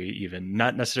country, even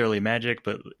not necessarily Magic,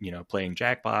 but playing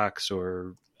Jackbox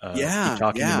or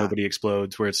talking to Nobody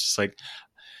Explodes, where it's just like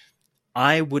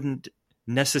I wouldn't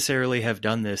necessarily have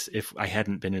done this if I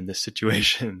hadn't been in this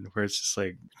situation where it's just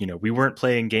like, we weren't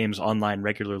playing games online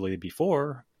regularly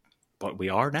before, but we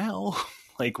are now.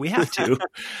 Like we have to.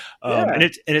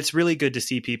 And it's really good to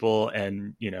see people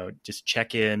and, just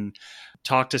check in,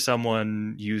 talk to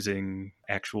someone using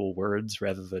actual words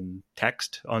rather than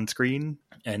text on screen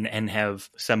and have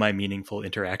semi-meaningful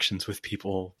interactions with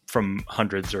people from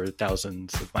hundreds or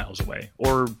thousands of miles away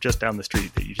or just down the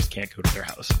street that you just can't go to their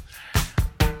house.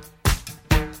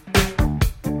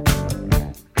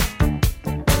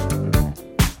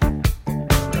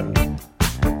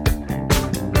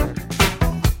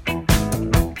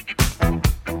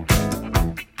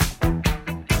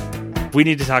 We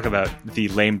need to talk about the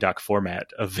lame duck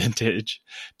format of Vintage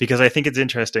because I think it's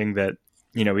interesting that,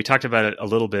 we talked about it a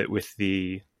little bit with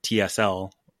the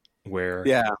TSL where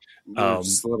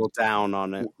just a little down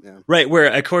on it. Yeah. Right. Where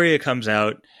Ikoria comes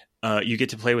out, you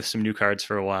get to play with some new cards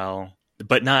for a while,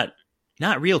 but not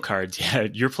real cards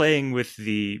yet. You're playing with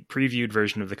the previewed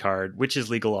version of the card, which is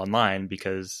legal online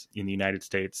because in the United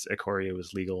States, Ikoria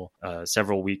was legal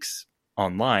several weeks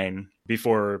online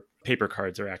before paper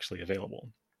cards are actually available.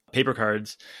 Paper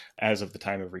cards, as of the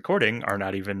time of recording, are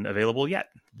not even available yet.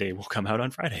 They will come out on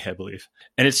Friday, I believe.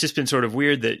 And it's just been sort of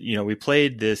weird that, we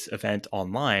played this event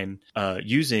online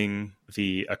using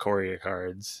the Ikoria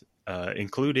cards,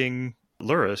 including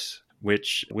Lurrus,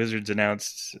 which Wizards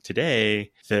announced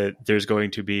today that there's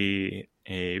going to be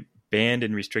a banned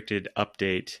and restricted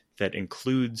update that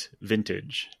includes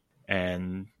Vintage.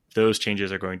 And those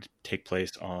changes are going to take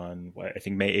place on, I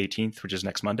think, May 18th, which is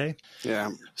next Monday.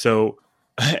 Yeah. So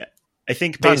I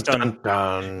think based on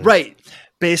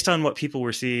what people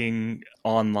were seeing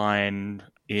online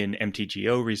in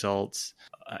MTGO results,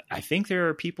 I think there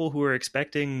are people who are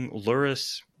expecting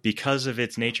Lurrus, because of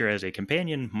its nature as a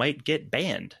companion, might get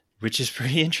banned, which is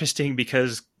pretty interesting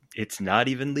because it's not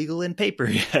even legal in paper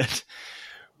yet.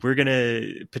 We're going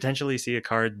to potentially see a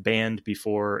card banned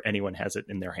before anyone has it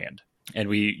in their hand. And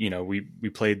we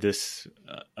played this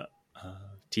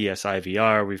TSI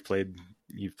VR.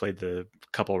 You've played the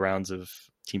couple rounds of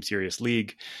Team Serious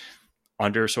League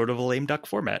under sort of a lame duck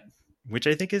format. which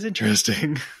I think is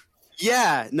interesting.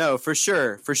 Yeah, no, for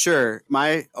sure, for sure.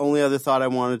 My only other thought I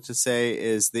wanted to say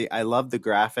is I love the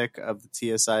graphic of the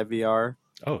TSI VR.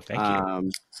 Oh, thank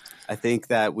you. I think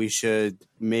that we should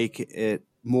make it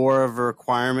more of a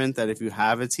requirement that if you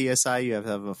have a TSI, you have to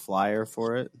have a flyer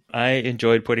for it. I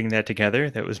enjoyed putting that together.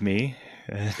 That was me.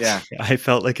 Yeah. I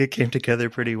felt like it came together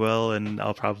pretty well, and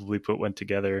I'll probably put one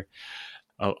together.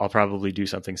 I'll probably do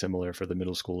something similar for the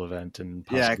middle school event and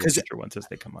possibly future ones as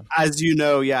they come on. As you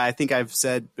know, I think I've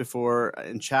said before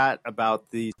in chat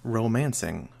about the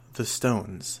Romancing the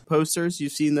Stones posters.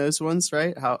 You've seen those ones,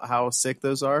 right? How sick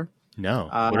those are? No.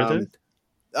 What are they?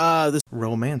 The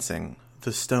Romancing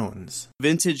the Stones.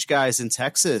 Vintage guys in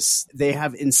Texas, they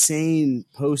have insane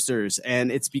posters,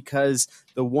 and it's because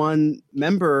the one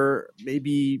member,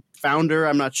 maybe founder,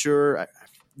 I'm not sure,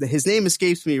 his name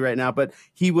escapes me right now, but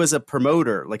he was a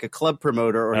promoter, like a club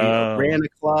promoter, or he ran a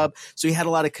club. So he had a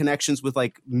lot of connections with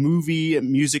like movie and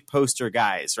music poster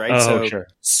guys, right? Oh, sure.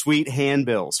 Sweet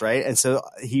handbills, right? And so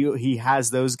he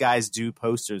has those guys do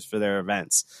posters for their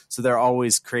events. So they're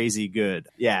always crazy good.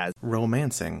 Yeah.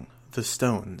 Romancing the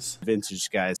Stones. Vintage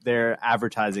guys. Their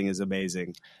advertising is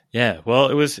amazing. Yeah, well,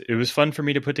 it was fun for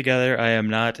me to put together. I am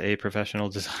not a professional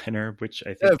designer, which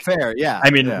I think fair. Yeah,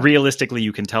 I mean, realistically,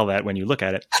 you can tell that when you look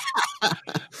at it.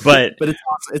 But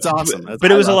it's awesome. But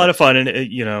it was a lot of fun, and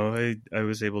I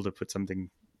was able to put something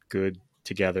good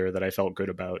together that I felt good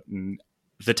about. And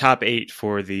the top 8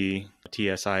 for the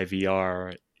TSI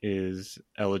VR is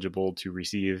eligible to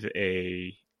receive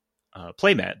a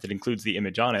playmat that includes the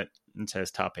image on it and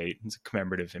says top 8. It's a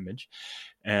commemorative image,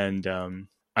 and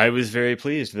I was very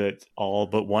pleased that all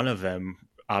but one of them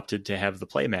opted to have the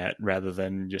playmat rather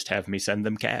than just have me send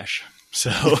them cash.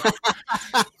 So,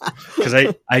 because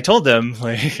I told them,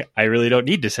 like, I really don't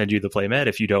need to send you the playmat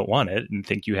if you don't want it and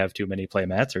think you have too many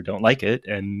playmats or don't like it,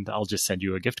 and I'll just send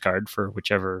you a gift card for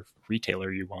whichever retailer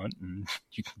you want, and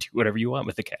you can do whatever you want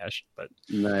with the cash. But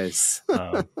nice.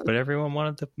 But everyone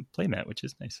wanted the playmat, which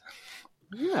is nice.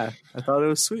 Yeah, I thought it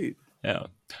was sweet. Yeah.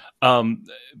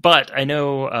 But I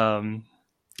know,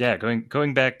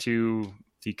 going back to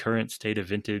the current state of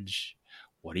vintage,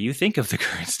 what do you think of the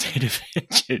current state of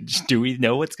vintage? Do we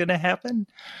know what's going to happen?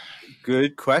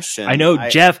 Good question. I know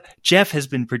Jeff has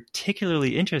been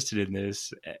particularly interested in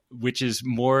this, which is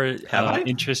more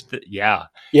interested. Yeah.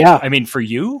 I mean, for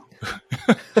you,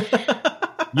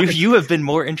 you have been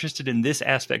more interested in this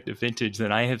aspect of vintage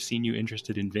than I have seen you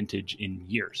interested in vintage in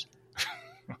years.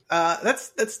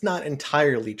 That's not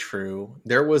entirely true.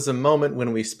 There was a moment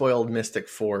when we spoiled Mystic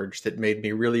Forge that made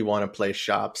me really want to play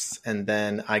shops, and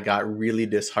then I got really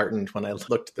disheartened when I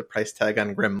looked at the price tag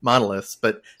on Grim Monoliths,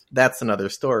 but that's another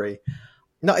story.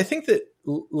 No, I think that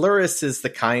Lurrus is the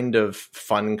kind of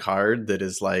fun card that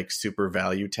is like super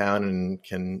value town and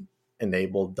can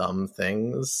enable dumb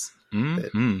things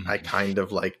that I kind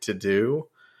of like to do.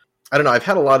 I don't know. I've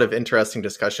had a lot of interesting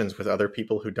discussions with other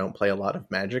people who don't play a lot of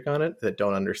Magic on it that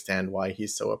don't understand why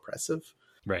he's so oppressive.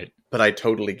 Right. But I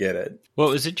totally get it. Well,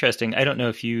 it was interesting. I don't know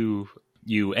if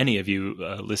any of you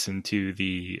listen to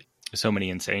the So Many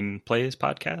Insane Plays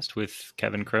podcast with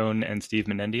Kevin Crone and Steve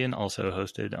Menendian, also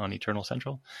hosted on Eternal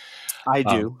Central. I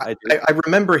do. I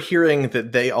remember hearing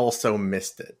that they also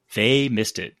missed it. They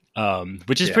missed it.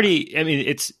 Which is pretty, I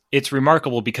mean, it's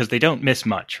remarkable because they don't miss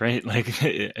much, right? Like,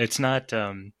 it's not,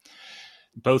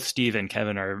 both Steve and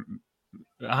Kevin are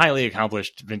highly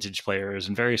accomplished vintage players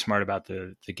and very smart about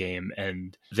the game.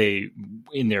 And they,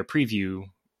 in their preview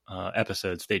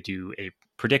episodes, they do a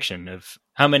prediction of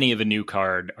how many of a new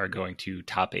card are going to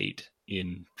top 8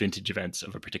 in vintage events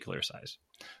of a particular size.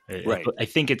 Right. I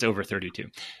think it's over 32.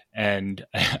 And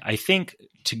I think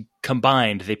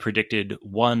combined, they predicted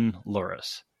 1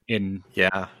 Lurrus.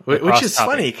 Which is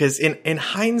funny because in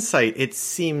hindsight, it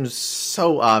seems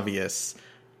so obvious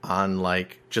on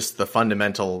like just the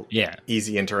fundamental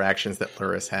easy interactions that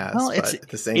Lurrus has. Well, but at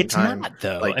the same time, it's not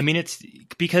though. Like, I mean, it's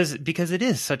because it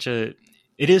is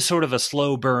sort of a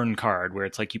slow burn card where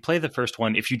it's like you play the first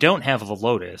one. If you don't have the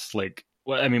Lotus, like,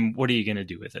 well, I mean, what are you going to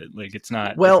do with it? Like, it's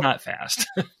not fast.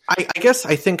 I guess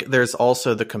I think there's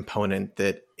also the component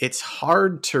that it's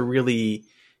hard to really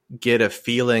get a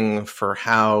feeling for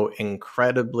how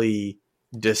incredibly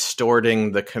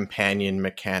distorting the companion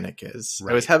mechanic is.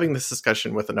 Right. I was having this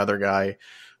discussion with another guy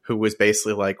who was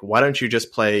basically like, why don't you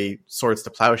just play Swords to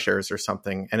Plowshares or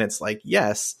something? And it's like,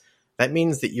 yes, that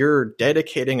means that you're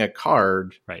dedicating a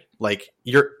card. Right. Like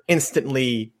you're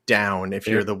instantly down if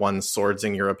you're the one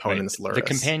swordsing your opponent's Lurrus. The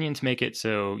companions make it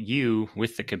so you,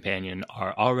 with the companion,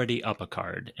 are already up a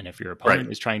card. And if your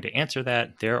opponent is trying to answer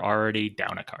that, they're already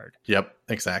down a card. Yep,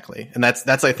 exactly. And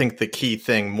that's I think the key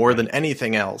thing more than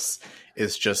anything else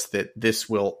is just that this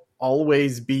will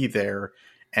always be there.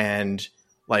 And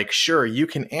like, sure, you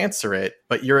can answer it,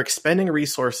 but you're expending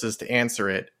resources to answer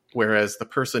it. Whereas the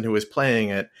person who is playing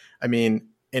it, I mean,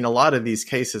 in a lot of these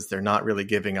cases, they're not really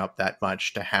giving up that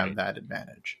much to have that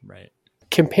advantage. Right.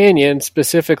 Companion,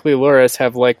 specifically Lurrus,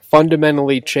 have like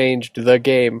fundamentally changed the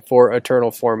game for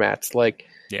Eternal formats. Like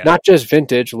not just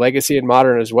Vintage, Legacy and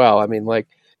Modern as well. I mean, like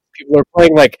people are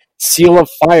playing like Seal of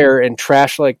Fire and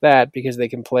trash like that because they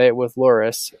can play it with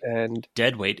Lurrus. And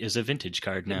Deadweight is a Vintage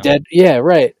card now. Yeah,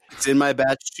 right. It's in my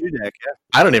batch 2 deck. Yeah.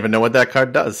 I don't even know what that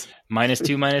card does.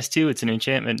 -2/-2. It's an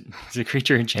enchantment. It's a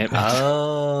creature enchantment.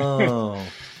 Oh.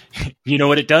 You know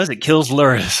what it does? It kills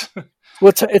Lurrus.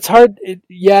 Well, it's hard.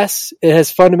 Yes, it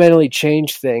has fundamentally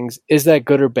changed things. Is that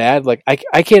good or bad? Like,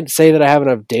 I can't say that I have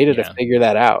enough data to figure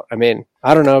that out. I mean,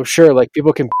 I don't know. Sure, like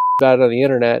people can about it on the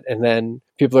internet, and then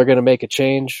people are going to make a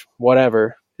change.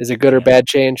 Whatever. Is it good or bad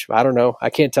change? I don't know. I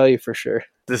can't tell you for sure.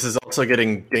 This is also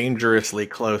getting dangerously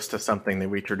close to something that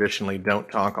we traditionally don't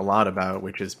talk a lot about,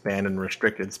 which is banned and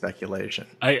restricted speculation.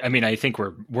 I mean, I think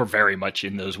we're very much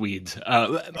in those weeds.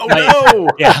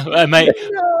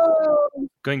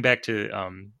 Going back to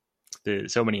the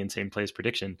So Many Insane Plays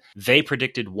prediction, they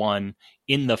predicted one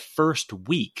in the first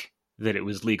week that it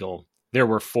was legal. There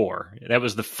were 4. That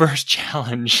was the first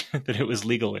challenge that it was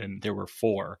legal in. There were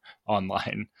 4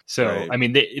 online. So, I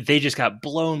mean, they just got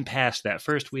blown past that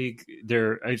first week.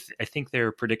 I think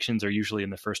their predictions are usually in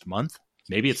the first month.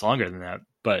 Maybe it's longer than that,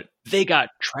 but they got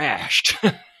trashed.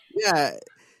 Yeah.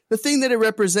 The thing that it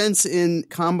represents in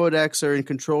combo decks or in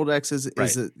control decks is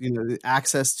the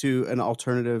access to an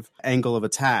alternative angle of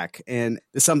attack. And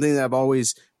it's something that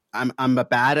I'm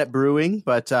bad at brewing,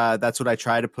 but that's what I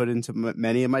try to put into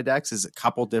many of my decks is a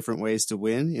couple different ways to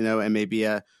win, and maybe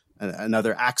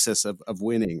another axis of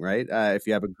winning, right? If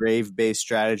you have a grave-based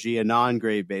strategy, a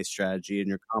non-grave-based strategy in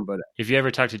your combo deck. If you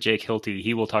ever talk to Jake Hilty,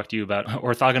 he will talk to you about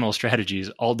orthogonal strategies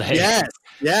all day. Yes,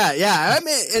 yeah. I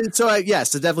mean, and so I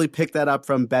definitely pick that up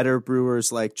from better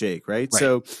brewers like Jake, right?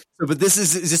 So, but this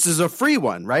is a free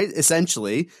one, right?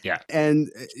 Essentially, yeah. And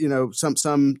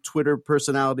some Twitter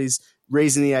personalities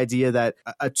raising the idea that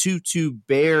a 2/2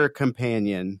 bear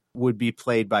companion would be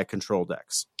played by control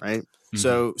decks, right? Mm-hmm.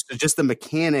 So just the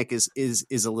mechanic is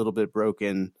a little bit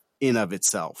broken in of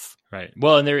itself, right?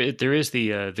 Well, and there is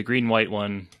the green white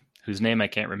one whose name I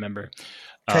can't remember.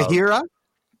 Kahira.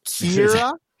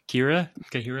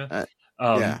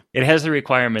 It has the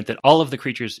requirement that all of the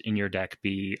creatures in your deck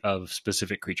be of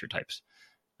specific creature types.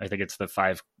 I think it's the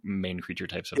 5 main creature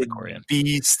types of Ikoria.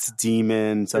 Beast,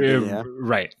 demon, something.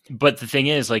 Right. But the thing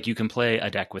is, like, you can play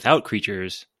a deck without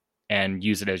creatures and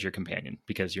use it as your companion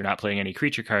because you're not playing any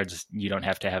creature cards. You don't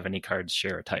have to have any cards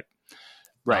share a type.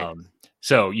 Right.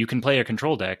 So you can play a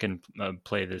control deck and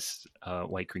play this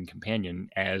white-green companion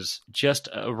as just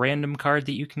a random card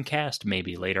that you can cast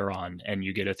maybe later on, and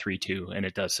you get a 3/2, and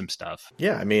it does some stuff.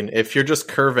 Yeah, I mean, if you're just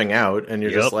curving out and you're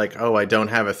just like, oh, I don't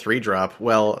have a 3-drop,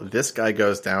 well, this guy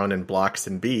goes down and blocks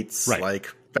and beats. Right.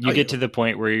 Like, value. You get to the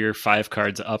point where you're 5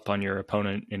 cards up on your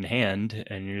opponent in hand,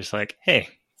 and you're just like, hey,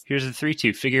 here's a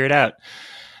 3/2, figure it out.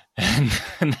 And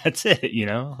that's it,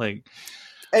 like...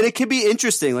 And it could be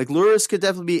interesting. Like Lurrus could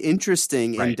definitely be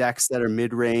interesting in decks that are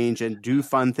mid-range and do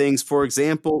fun things. For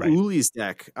example, Uli's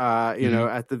deck,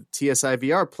 at the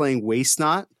TSIVR playing Waste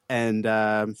Not and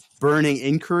Burning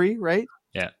Inquiry, right?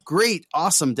 Yeah. Great,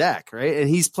 awesome deck, right? And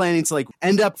he's planning to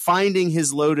end up finding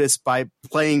his Lotus by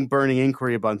playing Burning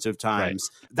Inquiry a bunch of times.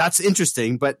 Right. That's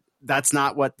interesting, but that's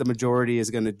not what the majority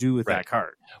is going to do with that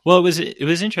card. Well, it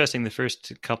was interesting the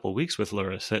first couple of weeks with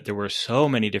Lurrus that there were so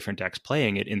many different decks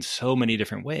playing it in so many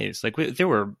different ways. Like there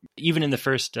were, even in the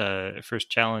first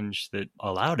challenge that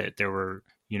allowed it, there were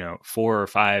 4 or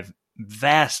 5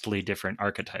 vastly different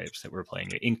archetypes that were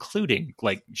playing it, including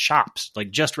like shops,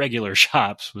 like just regular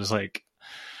shops was like,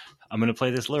 I'm going to play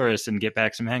this Lurrus and get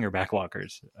back some Hanger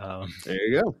Backwalkers. There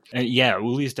you go. And yeah,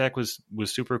 Uli's deck was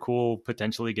super cool,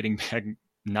 potentially getting back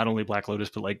not only Black Lotus,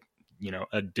 but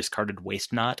a discarded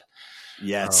Waste Knot.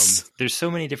 Yes. There's so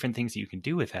many different things that you can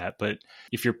do with that. But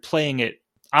if you're playing it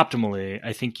optimally,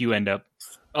 I think you end up,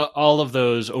 all of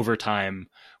those over time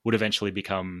would eventually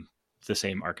become the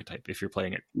same archetype if you're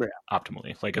playing it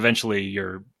optimally. Like eventually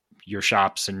your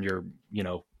shops and your,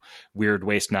 weird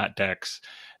Waste Knot decks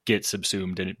get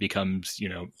subsumed and it becomes,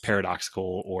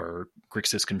 paradoxical or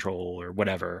Grixis control or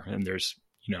whatever. And there's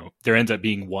there ends up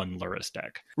being one Lurrus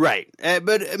deck. Right.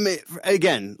 But I mean,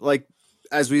 again, like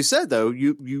as we said, though,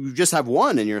 you just have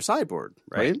one in your sideboard,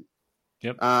 right?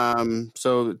 Yep.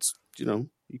 So it's, you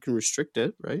can restrict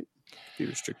it, right? Be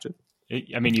restricted.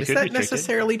 I mean, you Is could that restrict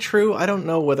necessarily true? I don't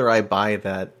know whether I buy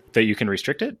that. that you can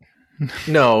restrict it.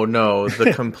 No,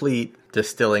 the complete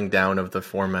distilling down of the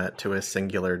format to a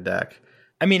singular deck.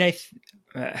 I mean, that's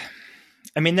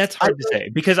hard to say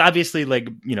because obviously,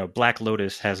 Black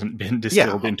Lotus hasn't been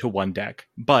distilled into one deck,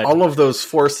 but all of those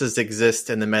forces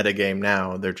exist in the metagame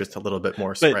now. They're just a little bit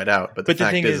more spread out. But the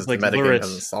fact thing is the metagame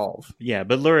doesn't solve. Yeah,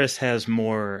 but Lurrus has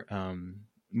more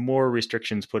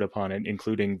restrictions put upon it,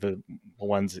 including the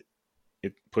ones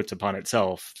it puts upon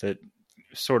itself that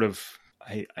sort of,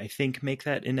 I think, make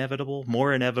that inevitable,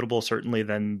 more inevitable certainly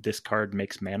than this card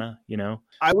makes mana.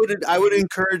 I would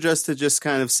encourage us to just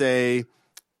kind of say,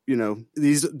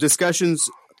 these discussions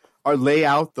lay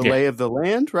out the lay of the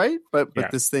land, right? But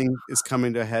this thing is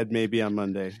coming to a head maybe on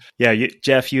Monday. Yeah,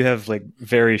 Jeff, you have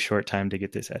very short time to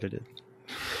get this edited.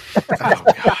 Oh God!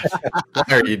 Why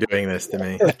are you doing this to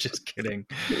me? I'm just kidding.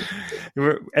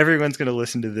 Everyone's going to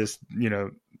listen to this,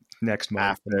 next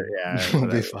month. We'll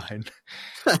be fine.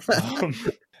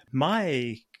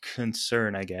 My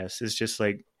concern, I guess, is just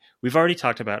we've already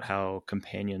talked about how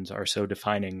companions are so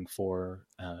defining for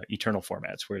eternal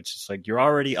formats, where it's just you're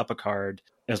already up a card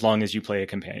as long as you play a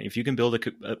companion. If you can build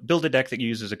a deck that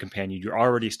uses a companion, you're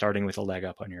already starting with a leg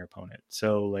up on your opponent.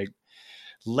 So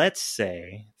let's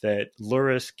say that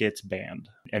Lurrus gets banned,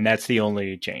 and that's the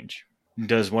only change.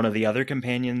 Does one of the other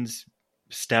companions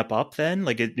step up then?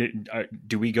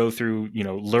 Do we go through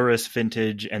Lurrus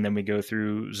vintage and then we go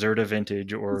through Zirda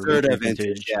vintage or Zirda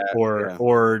vintage,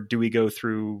 or do we go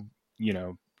through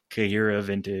Kahira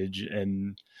vintage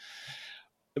and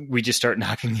we just start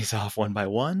knocking these off one by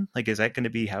one? Is that going to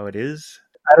be how it is?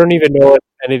 I don't even know what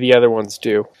any of the other ones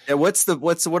do. Yeah, what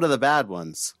are the bad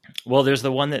ones? Well, there's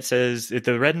the one that says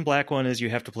the red and black one is you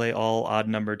have to play all odd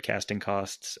numbered casting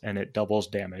costs and it doubles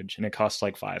damage and it costs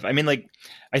 5. I mean,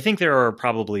 I think there are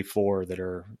probably 4 that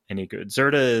are any good.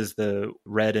 Zirda is the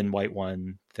red and white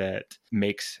one that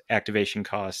makes activation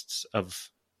costs of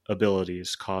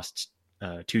abilities cost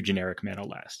 2 generic mana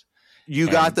less. You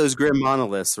got those Grim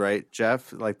Monoliths, right,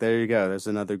 Jeff? There you go. There's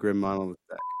another Grim Monolith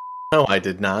deck. No, I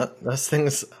did not. Those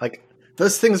things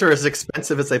are as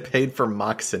expensive as I paid for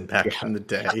Moxen back in the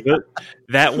day.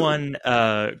 That one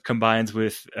combines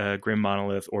with Grim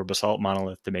Monolith or Basalt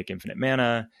Monolith to make infinite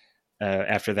mana.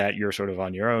 After that, you're sort of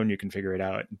on your own. You can figure it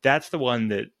out. That's the one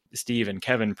that Steve and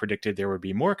Kevin predicted there would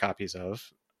be more copies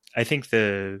of. I think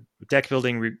the deck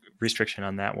building restriction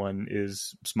on that one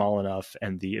is small enough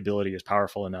and the ability is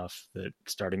powerful enough that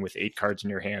starting with 8 cards in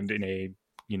your hand in a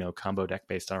combo deck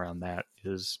based around that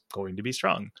is going to be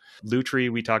strong. Lutri,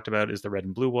 we talked about, is the red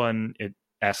and blue one. It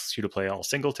asks you to play all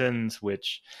singletons,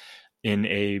 which in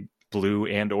a blue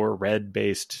and or red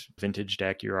based vintage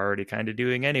deck you're already kind of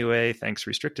doing anyway, thanks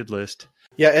restricted list.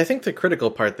 Yeah, I think the critical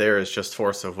part there is just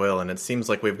force of will, and it seems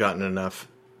like we've gotten enough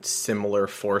similar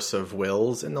force of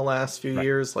wills in the last few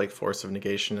years, like force of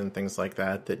negation and things like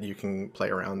that you can play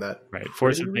around that. Right.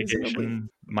 Force of negation,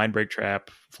 Mindbreak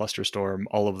Trap, Flusterstorm,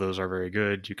 all of those are very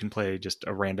good. You can play just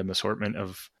a random assortment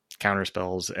of counter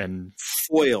spells and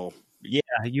foil. Yeah,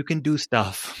 you can do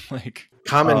stuff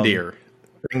Commandeer.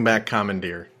 Bring back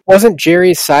Commandeer. Wasn't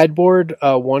Jerry's sideboard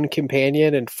 1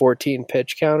 companion and 14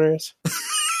 pitch counters?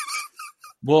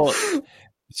 Well,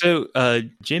 so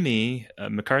Jimmy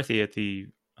McCarthy at the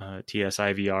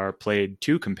TSIVR played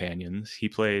 2 companions. He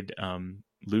played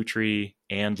Lutri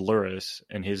and Lurrus,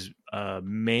 and his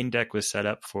main deck was set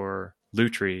up for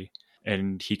Lutri,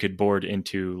 and he could board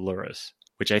into Lurrus,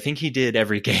 which I think he did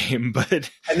every game. And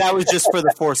that was just for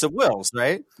the force of wills,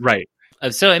 right? Right.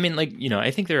 So, I mean, I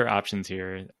think there are options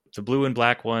here. The blue and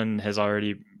black one has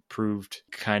already proved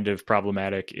kind of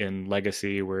problematic in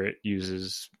Legacy, where it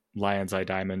uses Lion's Eye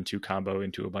Diamond to combo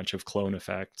into a bunch of clone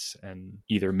effects and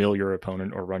either mill your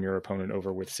opponent or run your opponent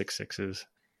over with 6/6s.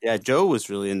 Yeah, Joe was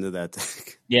really into that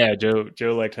deck. Yeah, Joe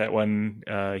liked that one.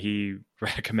 He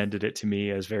recommended it to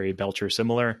me as very Belcher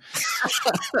similar.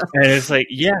 And it's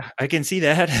yeah, I can see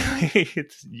that.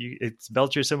 It's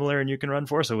Belcher similar and you can run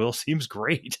Force of Will. Seems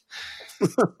great.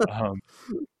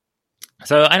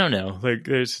 So I don't know.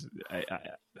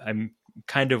 I'm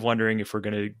kind of wondering if we're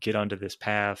going to get onto this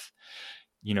path.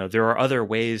 There are other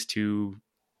ways to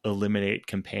eliminate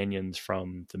companions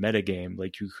from the metagame.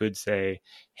 You could say,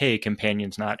 hey,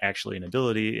 companion's not actually an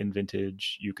ability in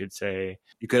Vintage. You could say...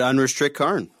 You could unrestrict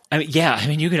Karn.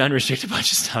 You could unrestrict a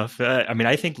bunch of stuff.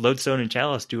 I think Lodestone and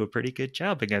Chalice do a pretty good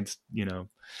job against,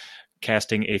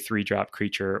 casting a 3-drop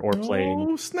creature or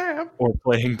playing snap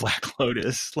Black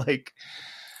Lotus. Like,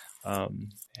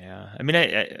 yeah. I mean,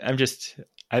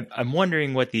 I'm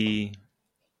wondering what the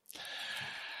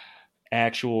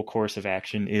actual course of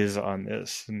action is on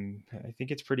this, and I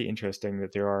think it's pretty interesting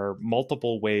that there are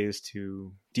multiple ways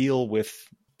to deal with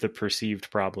the perceived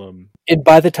problem. And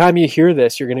by the time you hear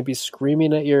this, you're going to be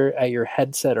screaming at your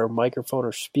headset or microphone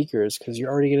or speakers because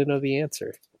you're already going to know the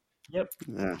answer. Yep.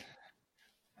 Yeah.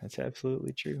 That's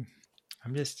absolutely true. I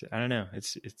don't know.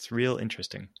 It's real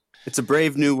interesting. It's a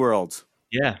brave new world.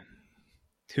 Yeah.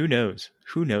 Who knows?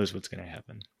 Who knows what's going to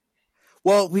happen?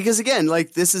 Well, because again,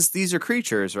 like these are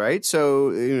creatures, right?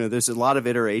 So, there's a lot of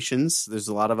iterations. There's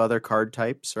a lot of other card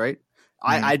types, right?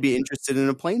 I'd be interested in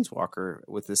a planeswalker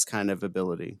with this kind of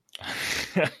ability.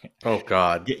 Oh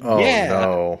God! Oh yeah.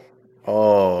 No!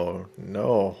 Oh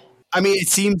no! I mean, it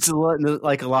seems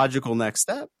like a logical next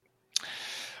step.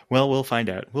 Well, we'll find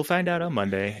out. We'll find out on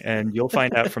Monday, and you'll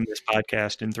find out from this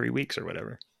podcast in 3 weeks or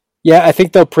whatever. Yeah, I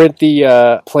think they'll print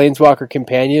the Planeswalker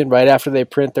Companion right after they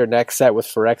print their next set with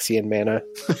Phyrexian mana.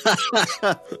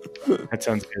 That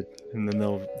sounds good. And then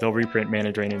they'll reprint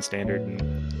Mana Drain in Standard,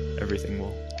 and everything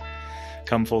will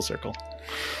come full circle.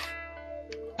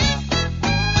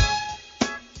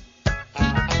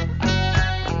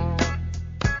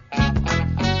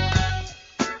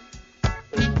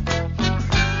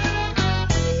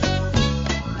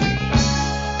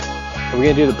 Are we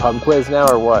going to do the pub quiz now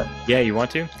or what? Yeah, you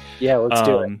want to? Yeah, let's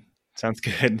do it. Sounds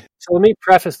good. So let me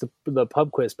preface the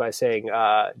pub quiz by saying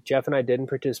Jeff and I didn't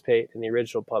participate in the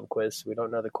original pub quiz. So we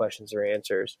don't know the questions or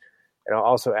answers. And I'll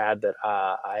also add that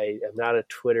I am not a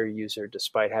Twitter user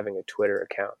despite having a Twitter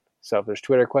account. So if there's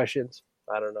Twitter questions,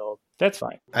 I don't know. That's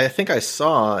fine. I think I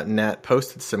saw Nat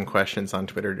posted some questions on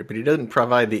Twitter, but he didn't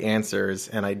provide the answers,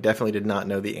 and I definitely did not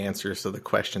know the answers to the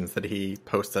questions that he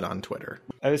posted on Twitter.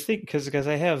 I was thinking, because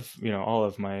I have, all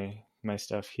of my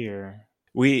stuff here.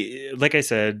 We, like I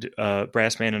said,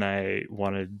 Brassman and I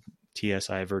wanted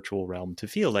TSI Virtual Realm to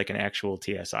feel like an actual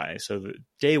TSI. So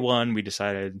day one, we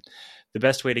decided the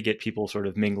best way to get people sort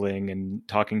of mingling and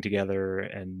talking together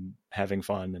and having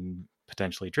fun and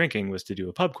potentially drinking was to do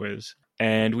a pub quiz.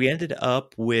 And we ended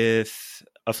up with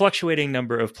a fluctuating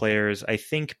number of players, I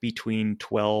think between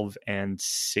 12 and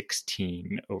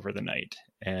 16 over the night.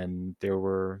 And there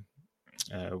were,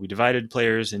 we divided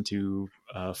players into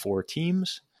 4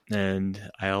 teams. And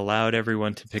I allowed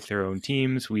everyone to pick their own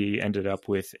teams. We ended up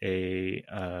with a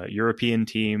European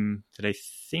team that I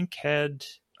think had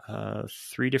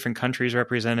 3 different countries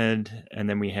represented. And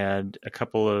then we had a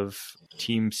couple of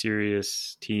Team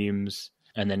Serious teams.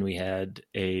 And then we had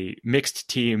a mixed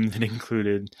team that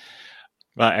included,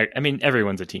 well, I mean,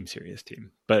 everyone's a Team Serious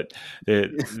team. But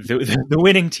the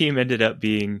winning team ended up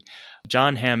being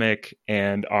John Hammock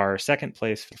and our second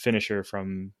place finisher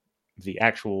from the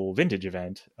actual vintage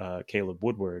event, Caleb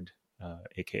Woodward,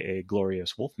 aka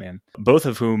Glorious Wolfman, both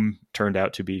of whom turned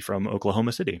out to be from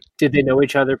Oklahoma City. Did they know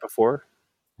each other before?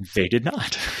 They did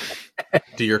not.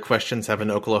 Do your questions have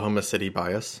an Oklahoma City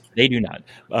bias? They do not.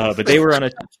 But they were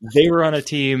on a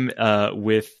team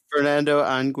with Fernando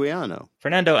Anguiano.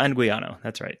 Fernando Anguiano,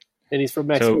 that's right. And he's from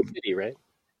Mexico City, right?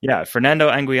 Yeah, Fernando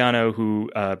Anguiano,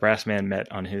 who Brassman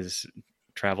met on his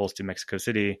travels to Mexico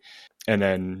City, and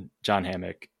then John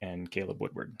Hammock and Caleb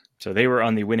Woodward. So they were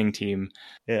on the winning team.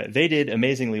 Yeah, they did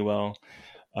amazingly well,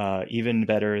 even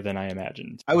better than I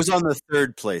imagined. I was on the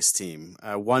third place team,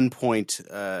 1 point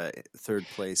third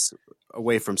place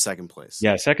away from second place.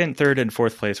 Yeah, second, third, and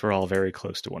fourth place were all very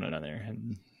close to one another.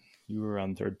 And you were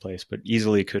on third place, but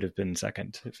easily could have been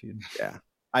second if you. Yeah,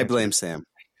 I blame Sam.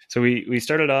 So we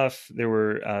started off, there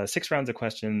were 6 rounds of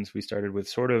questions. We started with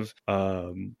sort of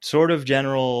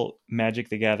general Magic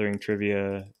the Gathering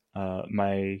trivia.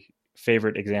 My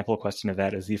favorite example question of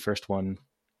that is the first one.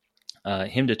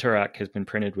 Hymn to Turok has been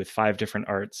printed with 5 different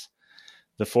arts,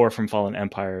 the 4 from Fallen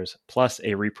Empires, plus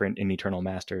a reprint in Eternal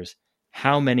Masters.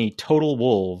 How many total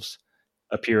wolves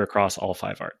appear across all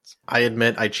 5 arts? I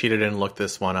admit I cheated and looked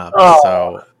this one up. Oh.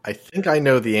 So I think I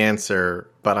know the answer,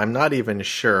 but I'm not even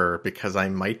sure because I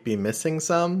might be missing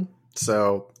some.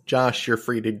 So Josh, you're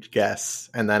free to guess,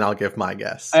 and then I'll give my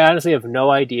guess. I honestly have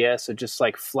no idea, so just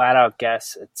like flat out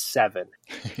guess it's 7.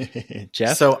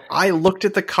 Jeff? So I looked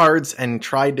at the cards and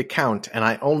tried to count, and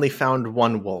I only found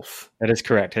 1 wolf. That is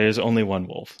correct. There is only 1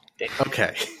 wolf.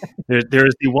 Okay. There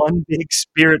is the one big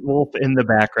spirit wolf in the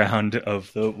background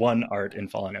of the one art in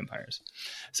Fallen Empires.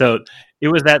 So it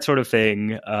was that sort of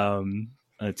thing.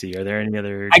 Let's see. Are there any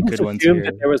other I good just ones assumed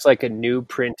here? that there was like a new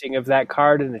printing of that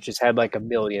card, and it just had like a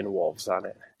million wolves on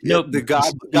it. Nope. The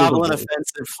Goblin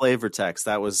Offensive flavor text.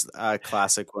 That was a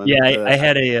classic one. Yeah, I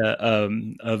had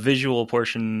a visual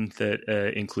portion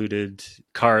that included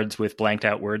cards with blanked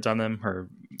out words on them or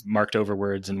marked over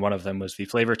words, and one of them was the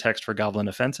flavor text for Goblin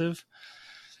Offensive.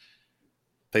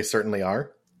 They certainly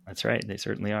are. That's right. They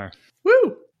certainly are.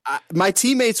 Woo! My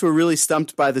teammates were really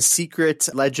stumped by the Secret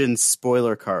Legends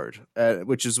spoiler card,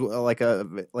 which is like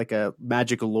a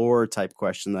magic lore type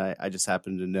question that I just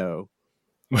happened to know.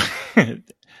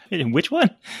 Which one?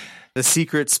 The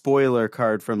secret spoiler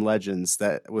card from Legends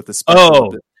that with the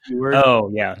special keyword.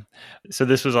 Oh, yeah. So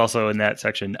this was also in that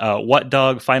section. What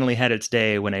dog finally had its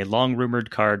day when a long-rumored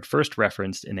card first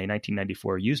referenced in a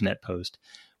 1994 Usenet post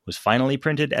was finally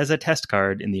printed as a test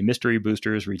card in the Mystery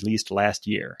Boosters released last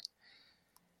year?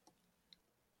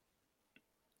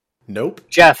 Nope.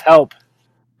 Jeff, help.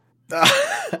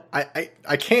 I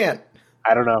can't.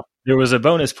 I don't know. There was a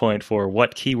bonus point for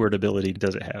what keyword ability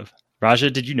does it have?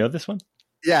 Raja, did you know this one?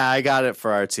 Yeah, I got it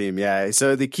for our team. Yeah.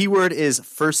 So the keyword is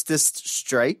Firstest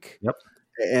Strike. Yep.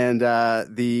 And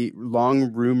the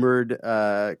long rumored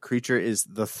creature is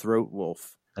the Throat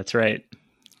Wolf. That's right.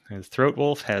 The Throat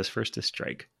Wolf has Firstest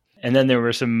Strike. And then there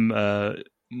were some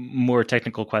more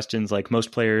technical questions like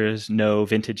most players know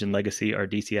Vintage and Legacy are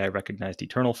DCI recognized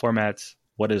Eternal formats.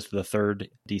 What is the third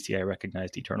DCI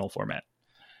recognized Eternal format?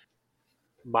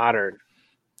 Modern.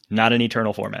 Not an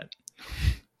Eternal format.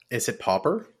 Is it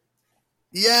Pauper?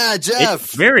 Yeah, Jeff.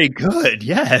 It's very good.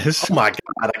 Yes. Oh my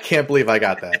God. I can't believe I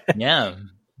got that. Yeah,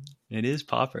 it is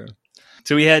Pauper.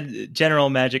 So we had general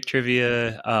Magic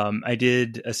trivia. I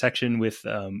did a section with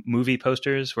movie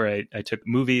posters where I took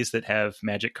movies that have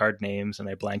Magic card names and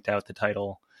I blanked out the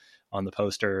title on the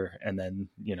poster and then,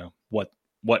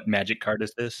 what Magic card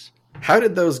is this? How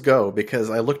did those go? Because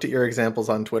I looked at your examples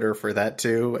on Twitter for that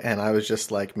too, and I was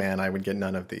just like, man, I would get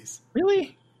none of these.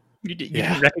 Really? You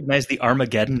didn't recognize the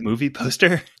Armageddon movie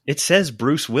poster? It says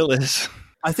Bruce Willis.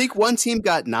 I think one team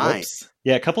got 9. Whoops.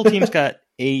 Yeah, a couple teams got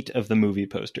 8 of the movie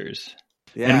posters.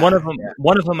 Yeah, and one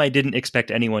of them I didn't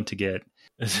expect anyone to get.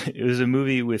 It was a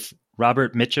movie with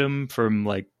Robert Mitchum from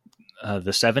like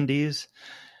the 70s.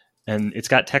 And it's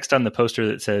got text on the poster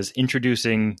that says,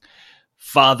 introducing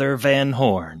Father Van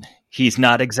Horn. He's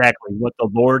not exactly what the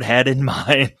Lord had in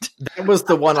mind. That was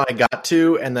the one I got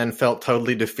to and then felt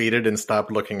totally defeated and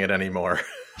stopped looking at anymore.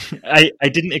 I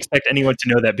didn't expect anyone to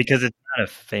know that because it's not a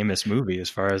famous movie as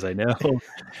far as I know.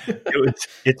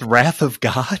 It's Wrath of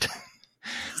God.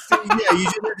 So, yeah, you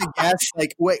didn't have to guess.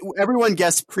 Like, everyone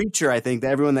guessed Preacher, I think.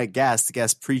 Everyone that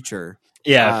guessed Preacher.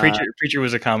 Yeah, Preacher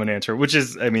was a common answer, which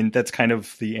is, that's kind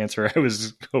of the answer I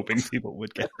was hoping people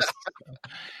would guess.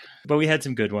 But we had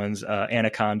some good ones.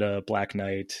 Anaconda, Black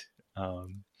Knight.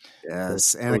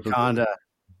 Yes, Anaconda.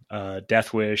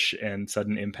 Death Wish and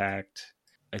Sudden Impact.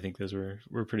 I think those were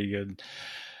pretty good.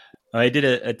 I did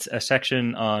a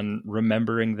section on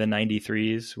remembering the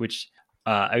 93s, which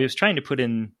I was trying to put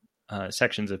in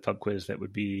sections of Pub Quiz that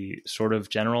would be sort of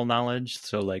general knowledge.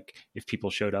 So like if people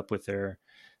showed up with their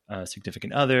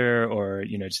significant other or,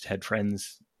 just had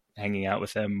friends hanging out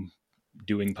with them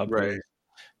doing Pub Quiz,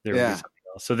 there would be something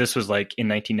else. So this was like in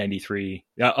 1993.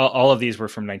 All of these were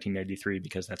from 1993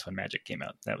 because that's when Magic came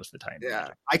out. That was the time. Yeah.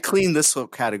 I cleaned this whole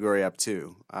category up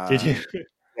too. Did you?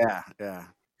 Yeah.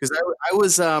 Because I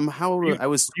was how old? I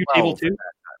was 12 table 2.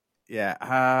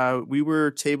 Yeah. We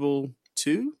were table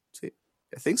 2.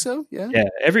 I think so. Yeah. Yeah.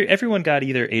 Everyone got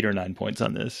either 8 or 9 points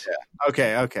on this.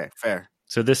 Yeah. Okay. Fair.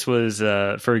 So this was,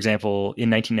 for example, in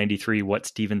 1993, what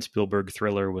Steven Spielberg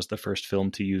thriller was the first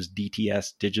film to use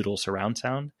DTS digital surround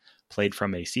sound, played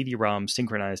from a CD-ROM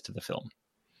synchronized to the film?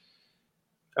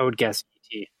 I would guess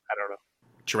E.T. I don't know.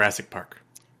 Jurassic Park.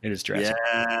 It is Jurassic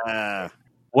Park. Yeah.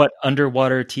 What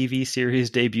underwater TV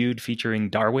series debuted featuring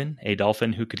Darwin, a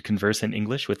dolphin who could converse in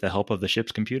English with the help of the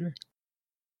ship's computer?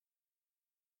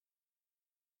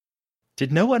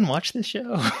 Did no one watch this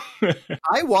show?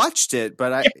 I watched it,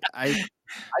 but I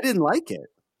didn't like it.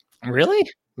 Really?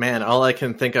 Man, all I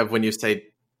can think of when you say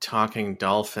talking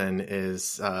dolphin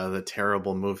is the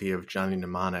terrible movie of Johnny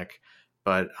Mnemonic.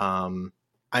 But I'm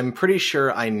pretty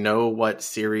sure I know what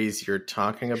series you're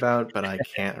talking about, but I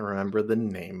can't remember the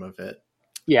name of it.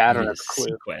 Yeah, I don't have a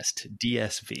clue. Sequest,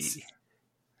 DSV.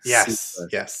 Yes, Sequest.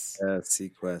 yes.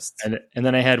 Sequest. And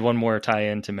then I had one more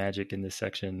tie-in to Magic in this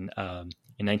section.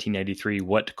 In 1993,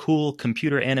 what cool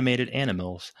computer-animated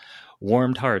animals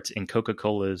warmed hearts in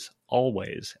Coca-Cola's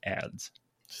Always ads?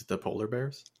 Is it the polar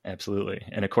bears? Absolutely.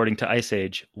 And according to Ice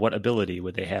Age, what ability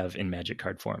would they have in Magic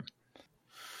card form?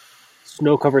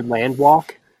 Snow-covered land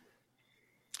walk.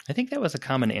 I think that was a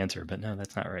common answer, but no,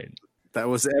 that's not right. That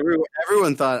was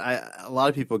everyone thought. A lot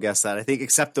of people guessed that. I think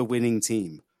except the winning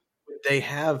team. They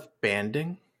have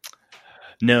banding.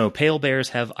 No, Pale Bears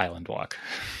have Island Walk.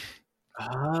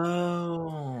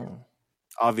 Oh,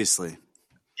 Obviously.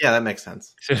 yeah, that makes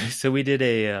sense. So we did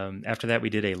after that we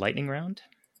did a lightning round,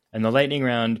 and the lightning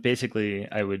round basically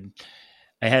I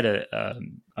had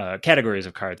a categories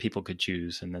of cards people could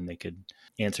choose, and then they could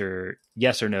answer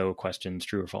yes or no questions,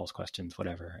 true or false questions,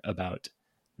 whatever, about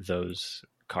those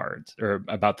cards or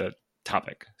about the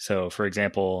topic. So, for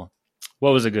example,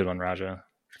 what was a good one, Raja?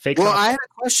 Fake. Well, sauce? I had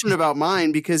a question about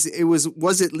mine because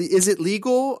is it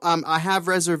legal? I have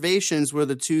reservations were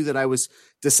the two that I was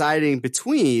deciding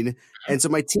between, and so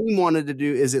my team wanted to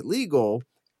do is it legal,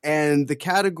 and the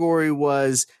category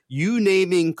was you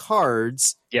naming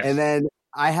cards, Yes. and then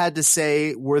I had to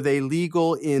say were they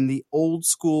legal in the old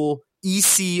school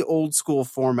EC old school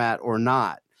format or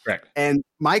not. Correct. And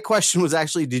my question was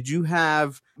actually, did you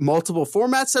have multiple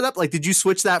formats set up? Like, did you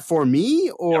switch that for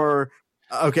me or?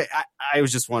 No. Okay. I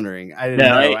was just wondering. I didn't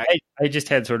know. I just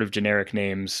had sort of generic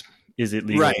names. Is it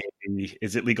legal? Right.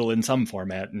 Is it legal in some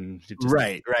format? And it just,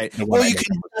 Right. Well,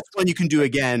 that's one you can do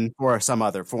again for some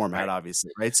other format, right. Obviously.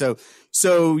 Right. So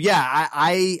yeah,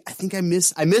 I think I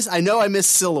missed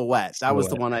Silhouette. That was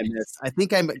the one I missed. I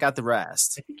think I got the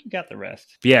rest. I think you got the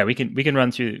rest. But yeah, we can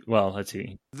run through. Well, let's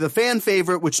see. The fan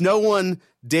favorite, which no one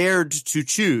dared to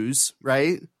choose,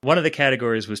 right? One of the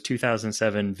categories was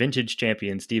 2007 vintage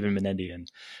champion Stephen Menendian.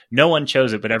 No one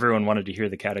chose it, but everyone wanted to hear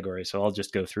the category, so I'll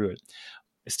just go through it.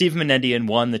 Steve Menendian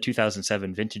won the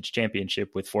 2007 Vintage Championship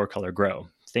with 4-color Grow.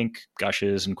 Think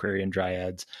Gushes and Quarian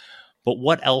Dryads. But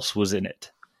what else was in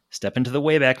it? Step into the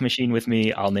Wayback Machine with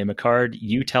me. I'll name a card.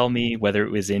 You tell me whether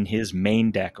it was in his main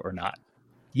deck or not.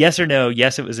 Yes or no?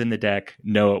 Yes, it was in the deck.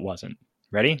 No, it wasn't.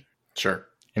 Ready? Sure.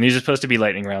 And these are supposed to be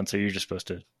lightning round, so you're just supposed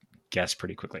to guess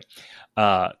pretty quickly.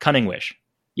 Cunning Wish.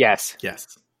 Yes.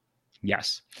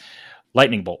 Yes.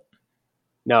 Lightning Bolt.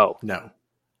 No.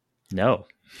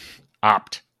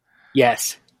 Opt.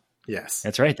 Yes.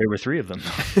 That's right. There were 3 of them.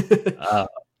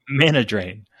 Mana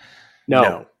Drain.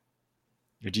 No.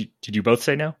 Did you both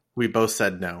say no? We both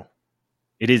said no.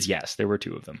 It is yes. There were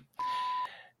 2 of them.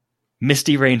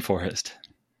 Misty Rainforest.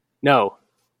 No.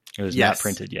 It was not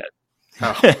printed yet.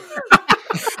 Oh.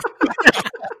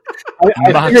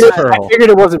 I figured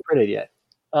it wasn't printed yet.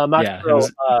 Pearl,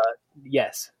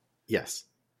 yes.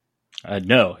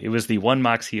 No, it was the 1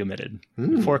 Moxie omitted.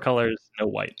 4 colors, no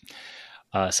white.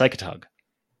 Psychotog.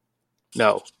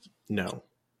 No.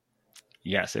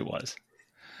 Yes, it was.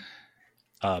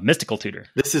 Mystical Tutor.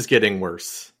 This is getting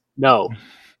worse. No.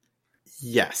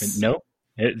 Yes. No.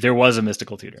 There was a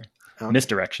Mystical Tutor. Okay.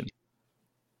 Misdirection.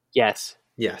 Yes.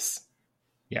 Yes.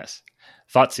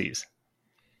 Thoughtseize.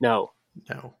 No.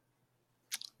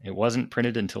 It wasn't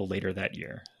printed until later that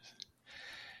year.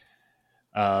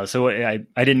 So I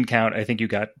didn't count. I think you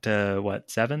got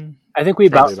 7? I think we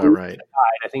about right.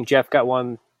 I think Jeff got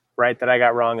one right that I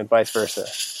got wrong, and vice versa.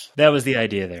 That was the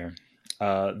idea there.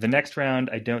 The next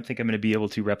round, I don't think I'm going to be able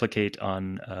to replicate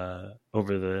on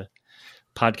over the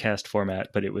podcast format,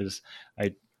 but it was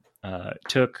I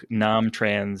took Nam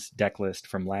Trans deck list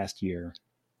from last year,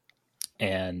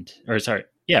 from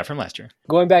last year.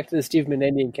 Going back to the Steve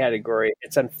Menendian category,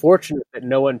 it's unfortunate that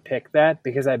no one picked that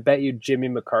because I bet you Jimmy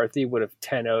McCarthy would have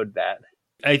 10-0'd that.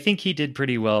 I think he did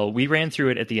pretty well. We ran through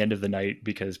it at the end of the night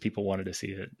because people wanted to see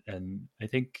it, and I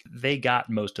think they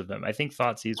got most of them. I think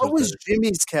Thoughtseize. What was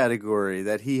Jimmy's category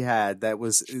that he had that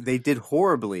was they did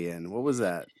horribly in? What was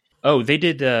that? Oh, they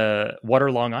did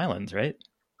Water Long Islands, right?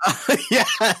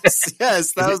 Yes,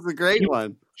 that was the great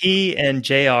one. He and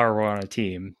JR were on a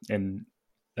team, and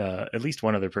at least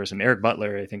one other person, Eric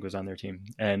Butler, I think, was on their team.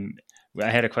 And I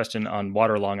had a question on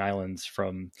Water Long Islands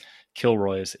from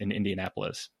Kilroy's in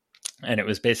Indianapolis. And it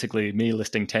was basically me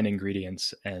listing 10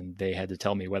 ingredients, and they had to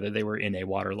tell me whether they were in a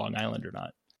Water Long Island or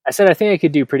not. I said I think I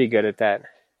could do pretty good at that.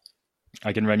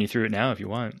 I can run you through it now if you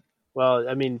want. Well,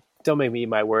 I mean, don't make me eat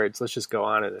my words. Let's just go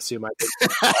on and assume I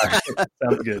did.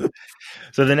 Sounds good.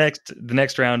 So the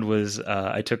next round was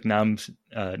I took Nam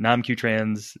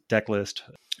Q-Trans deck list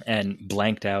and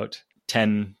blanked out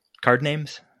 10 card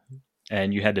names,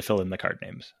 and you had to fill in the card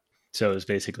names. So it was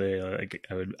basically like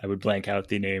I would blank out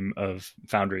the name of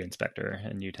Foundry Inspector,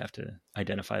 and you'd have to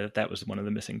identify that was one of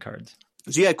the missing cards.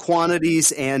 So you had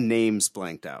quantities and names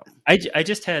blanked out. I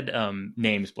just had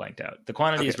names blanked out. The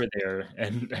quantities were there,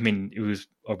 and I mean it was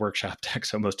a workshop deck,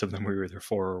 so most of them were either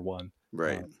 4 or 1.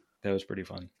 Right. That was pretty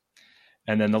fun.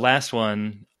 And then the last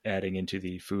one, adding into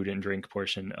the food and drink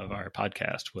portion of our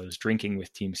podcast, was Drinking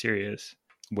with Team Sirius,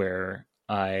 where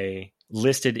I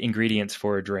listed ingredients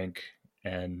for a drink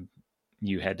and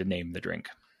you had to name the drink.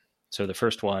 So the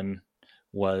first one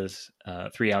was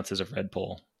 3 ounces of Red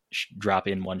Bull, drop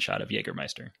in 1 shot of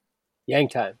Jägermeister. Yang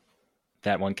time.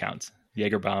 That one counts.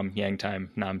 Jaeger Bomb, Yang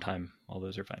Time, Nam Time, all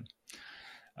those are fine.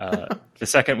 The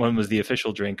second one was the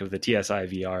official drink of the TSI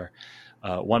VR.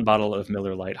 1 bottle of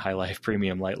Miller Lite High Life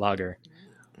Premium Light Lager,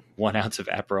 1 ounce of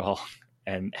Aperol,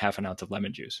 and half an ounce of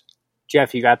lemon juice.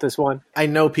 Jeff, you got this one? I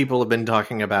know people have been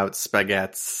talking about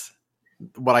spaghettis.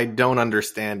 What I don't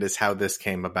understand is how this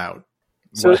came about.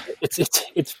 So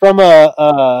it's from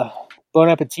a Bon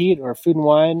Appetit or Food and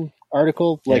Wine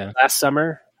article last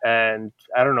summer. And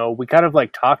I don't know, we kind of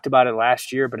like talked about it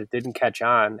last year, but it didn't catch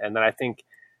on. And then I think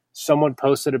someone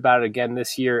posted about it again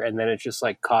this year, and then it just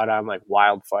like caught on like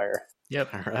wildfire.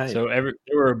 Yep. All right. So there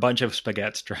were a bunch of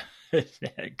spaghettis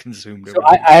consumed. So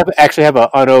I actually have an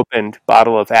unopened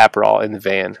bottle of Aperol in the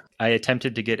van. I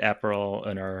attempted to get Aperol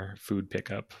in our food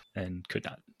pickup and could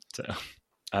not.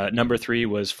 So number 3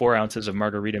 was 4 ounces of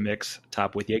margarita mix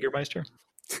topped with Jägermeister.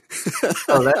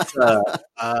 Oh, that's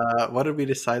what did we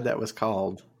decide that was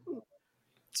called?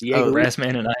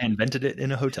 Brassman and I invented it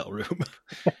in a hotel room.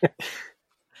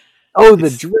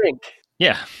 The drink.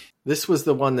 Yeah. This was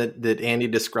the one that Andy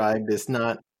described as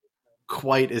not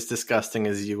quite as disgusting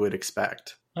as you would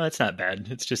expect. It's not bad.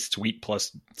 It's just sweet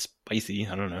plus spicy.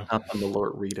 I don't know. Not on the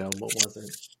Lord Rita. What was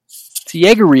it? It's a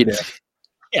Jägerita.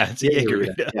 Yeah, it's a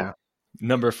Jägerita. Yeah.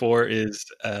 Number 4 is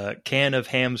a can of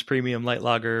Ham's Premium Light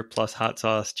Lager plus hot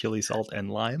sauce, chili salt,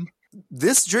 and lime.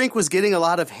 This drink was getting a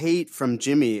lot of hate from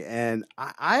Jimmy, and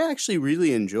I actually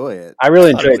really enjoy it. I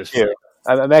really enjoy it too.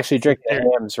 I'm actually drinking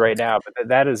Hams right now, but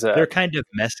that is they're kind of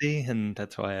messy, and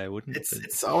that's why I wouldn't.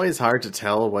 It's always hard to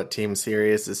tell what Team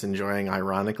Sirius is enjoying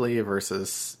ironically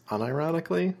versus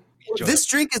unironically. This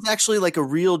drink is actually like a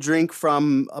real drink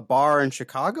from a bar in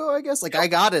Chicago, I guess. Like I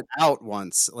got it out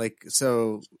once, it's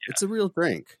a real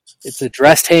drink. It's a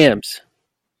dressed Hams.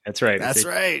 That's right. That's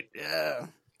right. Yeah.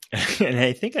 And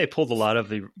I think I pulled a lot of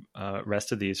the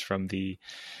rest of these from the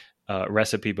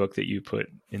recipe book that you put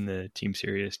in the Team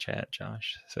Sirius chat,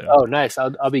 Josh. So, nice.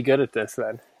 I'll be good at this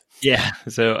then. Yeah.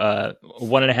 So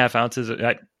 1.5 ounces,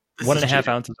 1.5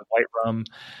 ounces of white rum,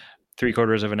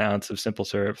 3/4 of an ounce of simple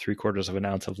syrup, 3/4 of an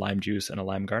ounce of lime juice, and a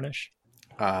lime garnish.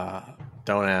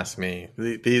 Don't ask me.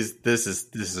 This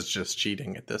is just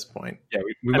cheating at this point. Yeah,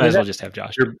 we might as well just have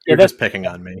Josh. You're just picking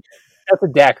on me. That's a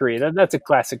daiquiri. That's a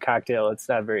classic cocktail. It's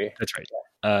not very... That's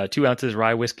right. 2 ounces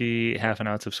rye whiskey, half an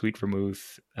ounce of sweet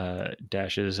vermouth,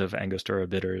 dashes of Angostura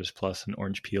bitters, plus an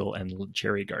orange peel and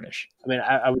cherry garnish. I mean,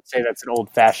 I would say that's an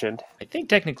old-fashioned. I think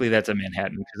technically that's a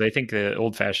Manhattan, because I think the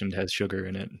old-fashioned has sugar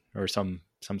in it, or some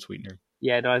sweetener.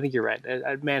 Yeah, no, I think you're right.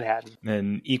 Manhattan.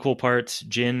 And equal parts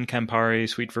gin, Campari,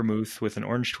 sweet vermouth with an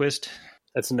orange twist.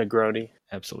 That's a Negroni.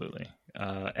 Absolutely.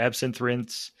 Absinthe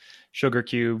rinse, sugar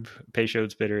cube,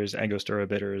 Peychaud's bitters, Angostura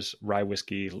bitters, rye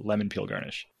whiskey, lemon peel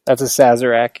garnish. That's a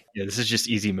Sazerac. Yeah, this is just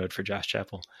easy mode for Josh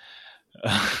Chappell.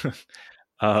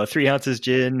 3 ounces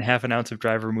gin, half an ounce of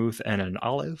dry vermouth, and an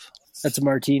olive. That's a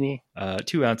martini.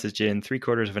 2 ounces gin,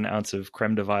 3/4 of an ounce of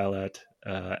creme de violet,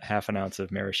 half an ounce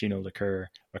of maraschino liqueur,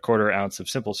 1/4 ounce of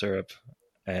simple syrup,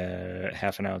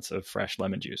 half an ounce of fresh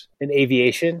lemon juice. An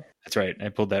aviation? That's right. I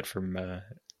pulled that from, I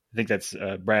think that's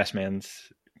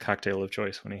Brassman's cocktail of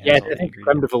choice when he has all the ingredients.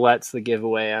 Creme de Violet's the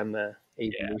giveaway on the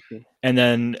aviation. Yeah. And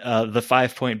then the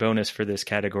 5-point bonus for this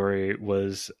category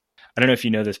was, I don't know if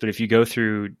you know this, but if you go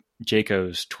through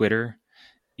Jayco's Twitter,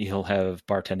 he'll have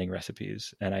bartending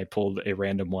recipes. And I pulled a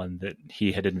random one that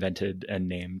he had invented and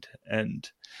named and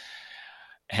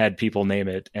had people name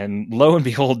it. And lo and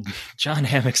behold, John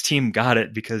Hammock's team got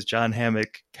it because John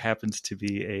Hammock happens to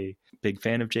be a big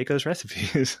fan of Jayco's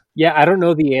recipes. Yeah, I don't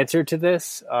know the answer to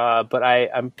this, but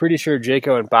I'm pretty sure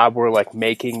Jayco and Bob were like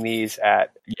making these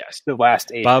at the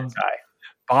last ASI.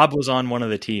 Bob was on one of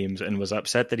the teams and was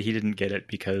upset that he didn't get it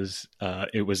because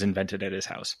it was invented at his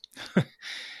house.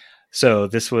 So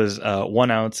this was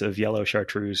 1 ounce of yellow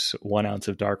chartreuse, 1 ounce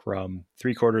of dark rum,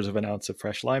 3/4 of an ounce of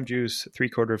fresh lime juice,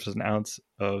 3/4 of an ounce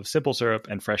of simple syrup,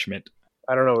 and fresh mint.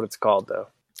 I don't know what it's called though.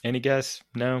 Any guess?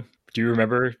 No? Do you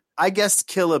remember? I guessed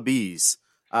Killa Bees,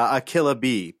 a Killa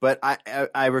Bee, but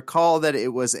I recall that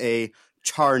it was a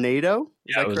Charnado.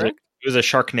 Is that correct? It was a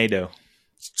Sharknado.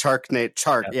 Chartreuse,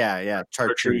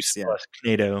 yeah. Plus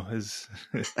Nado is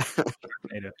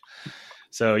Sharknado.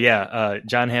 So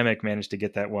John Hammock managed to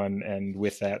get that one, and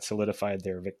with that solidified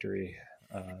their victory.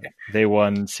 They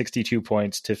won 62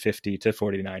 points to 50 to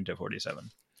 49 to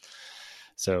 47.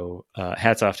 So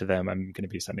hats off to them. I'm going to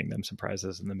be sending them some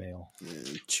prizes in the mail.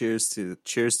 Yeah, cheers to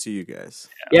you guys.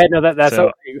 Yeah, no, that's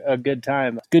a good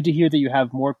time. Good to hear that you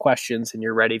have more questions and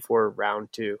you're ready for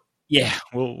round 2. Yeah,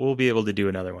 we'll be able to do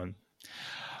another one.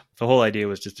 The whole idea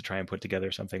was just to try and put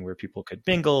together something where people could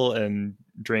mingle and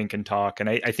drink and talk. And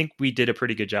I think we did a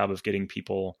pretty good job of getting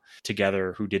people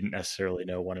together who didn't necessarily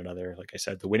know one another. Like I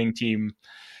said, the winning team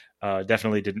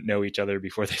definitely didn't know each other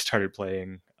before they started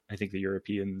playing. I think the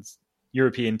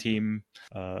European team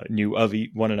knew of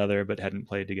one another but hadn't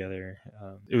played together.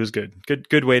 It was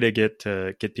good way to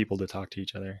get people to talk to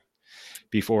each other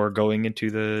before going into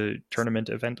the tournament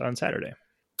event on Saturday.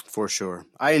 For sure.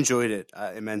 I enjoyed it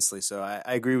immensely. So I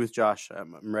agree with Josh.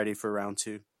 I'm ready for round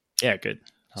 2. Yeah, good.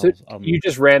 So you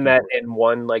just ran that in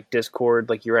one like Discord,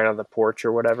 like you ran on the porch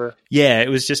or whatever? Yeah, it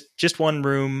was just one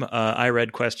room. I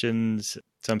read questions.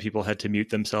 Some people had to mute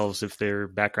themselves if their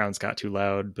backgrounds got too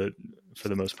loud, but for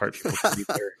the most part, people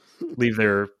could leave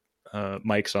their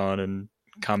mics on and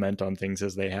comment on things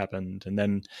as they happened. And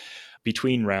then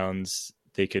between rounds,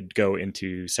 they could go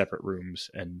into separate rooms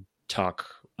and talk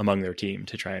among their team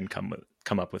to try and come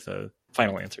up with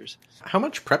final answers. How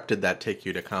much prep did that take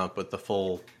you to come up with the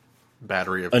full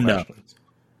battery of enough questions?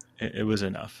 It was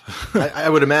enough. I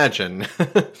would imagine.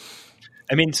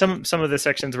 I mean, some of the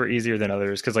sections were easier than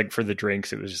others because, like, for the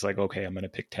drinks, it was just like, okay, I'm going to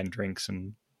pick 10 drinks,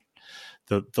 and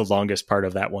the longest part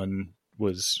of that one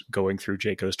was going through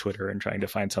Jayco's Twitter and trying to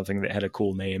find something that had a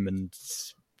cool name and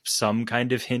some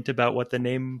kind of hint about what the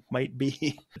name might be.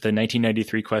 The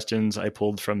 1993 questions I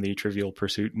pulled from the Trivial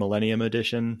Pursuit Millennium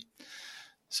Edition.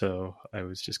 So I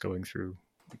was just going through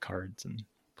the cards and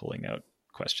pulling out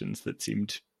questions that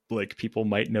seemed like people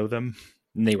might know them.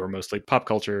 And they were mostly pop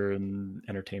culture and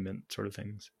entertainment sort of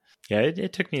things. Yeah,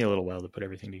 it took me a little while to put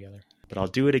everything together. But I'll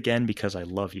do it again because I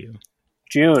love you.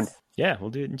 June. Yeah, we'll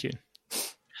do it in June.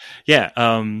 Yeah,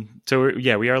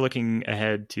 we are looking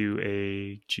ahead to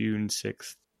a June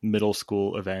 6th middle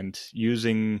school event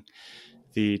using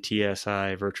the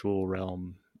TSI Virtual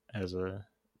Realm as a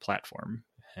platform.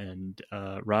 And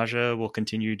Raja will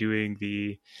continue doing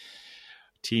the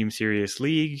Team Serious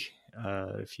League.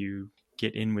 If you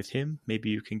get in with him, maybe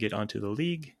you can get onto the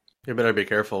league. You better be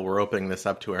careful. We're opening this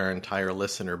up to our entire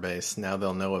listener base. Now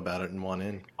they'll know about it and want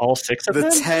in. All 6 of them?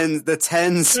 The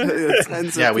tens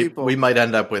of people. We might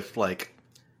end up with like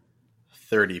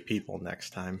 30 people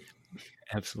next time.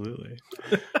 Absolutely.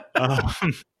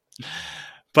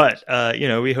 But,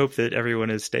 we hope that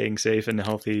everyone is staying safe and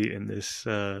healthy in this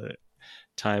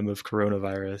time of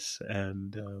coronavirus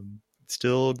and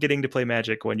still getting to play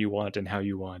Magic when you want and how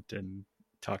you want and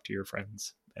talk to your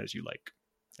friends as you like.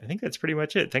 I think that's pretty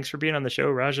much it. Thanks for being on the show,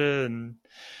 Raja, and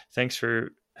thanks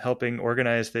for helping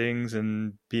organize things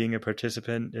and being a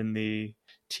participant in the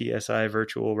TSI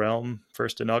Virtual Realm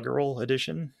first inaugural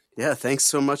edition. Yeah, thanks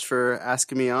so much for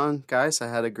asking me on, guys. I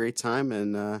had a great time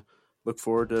and look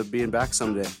forward to being back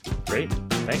someday. Great.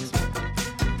 Thanks.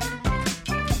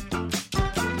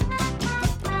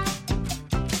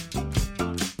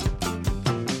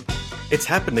 It's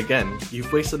happened again.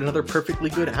 You've wasted another perfectly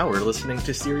good hour listening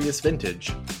to Serious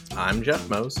Vintage. I'm Jeff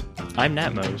Mose. I'm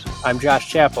Nat Mose. I'm Josh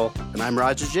Chappell. And I'm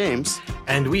Roger James.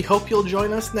 And we hope you'll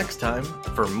join us next time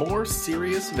for more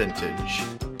Serious Vintage.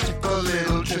 Take a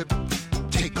little trip,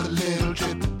 take a little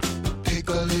trip, take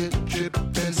a little trip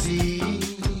and see.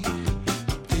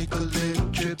 Take a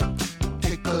little trip,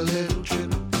 take a little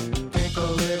trip, take a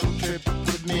little trip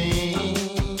with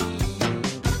me.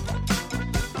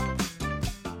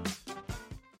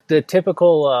 The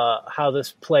typical how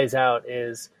this plays out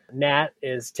is Nat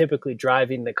is typically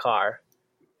driving the car,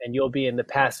 and you'll be in the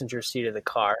passenger seat of the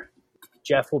car.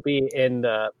 Jeff will be in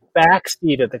the back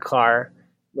seat of the car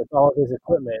with all of his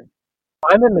equipment.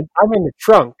 I'm in the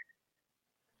trunk.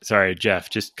 Sorry, Jeff,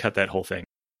 just cut that whole thing.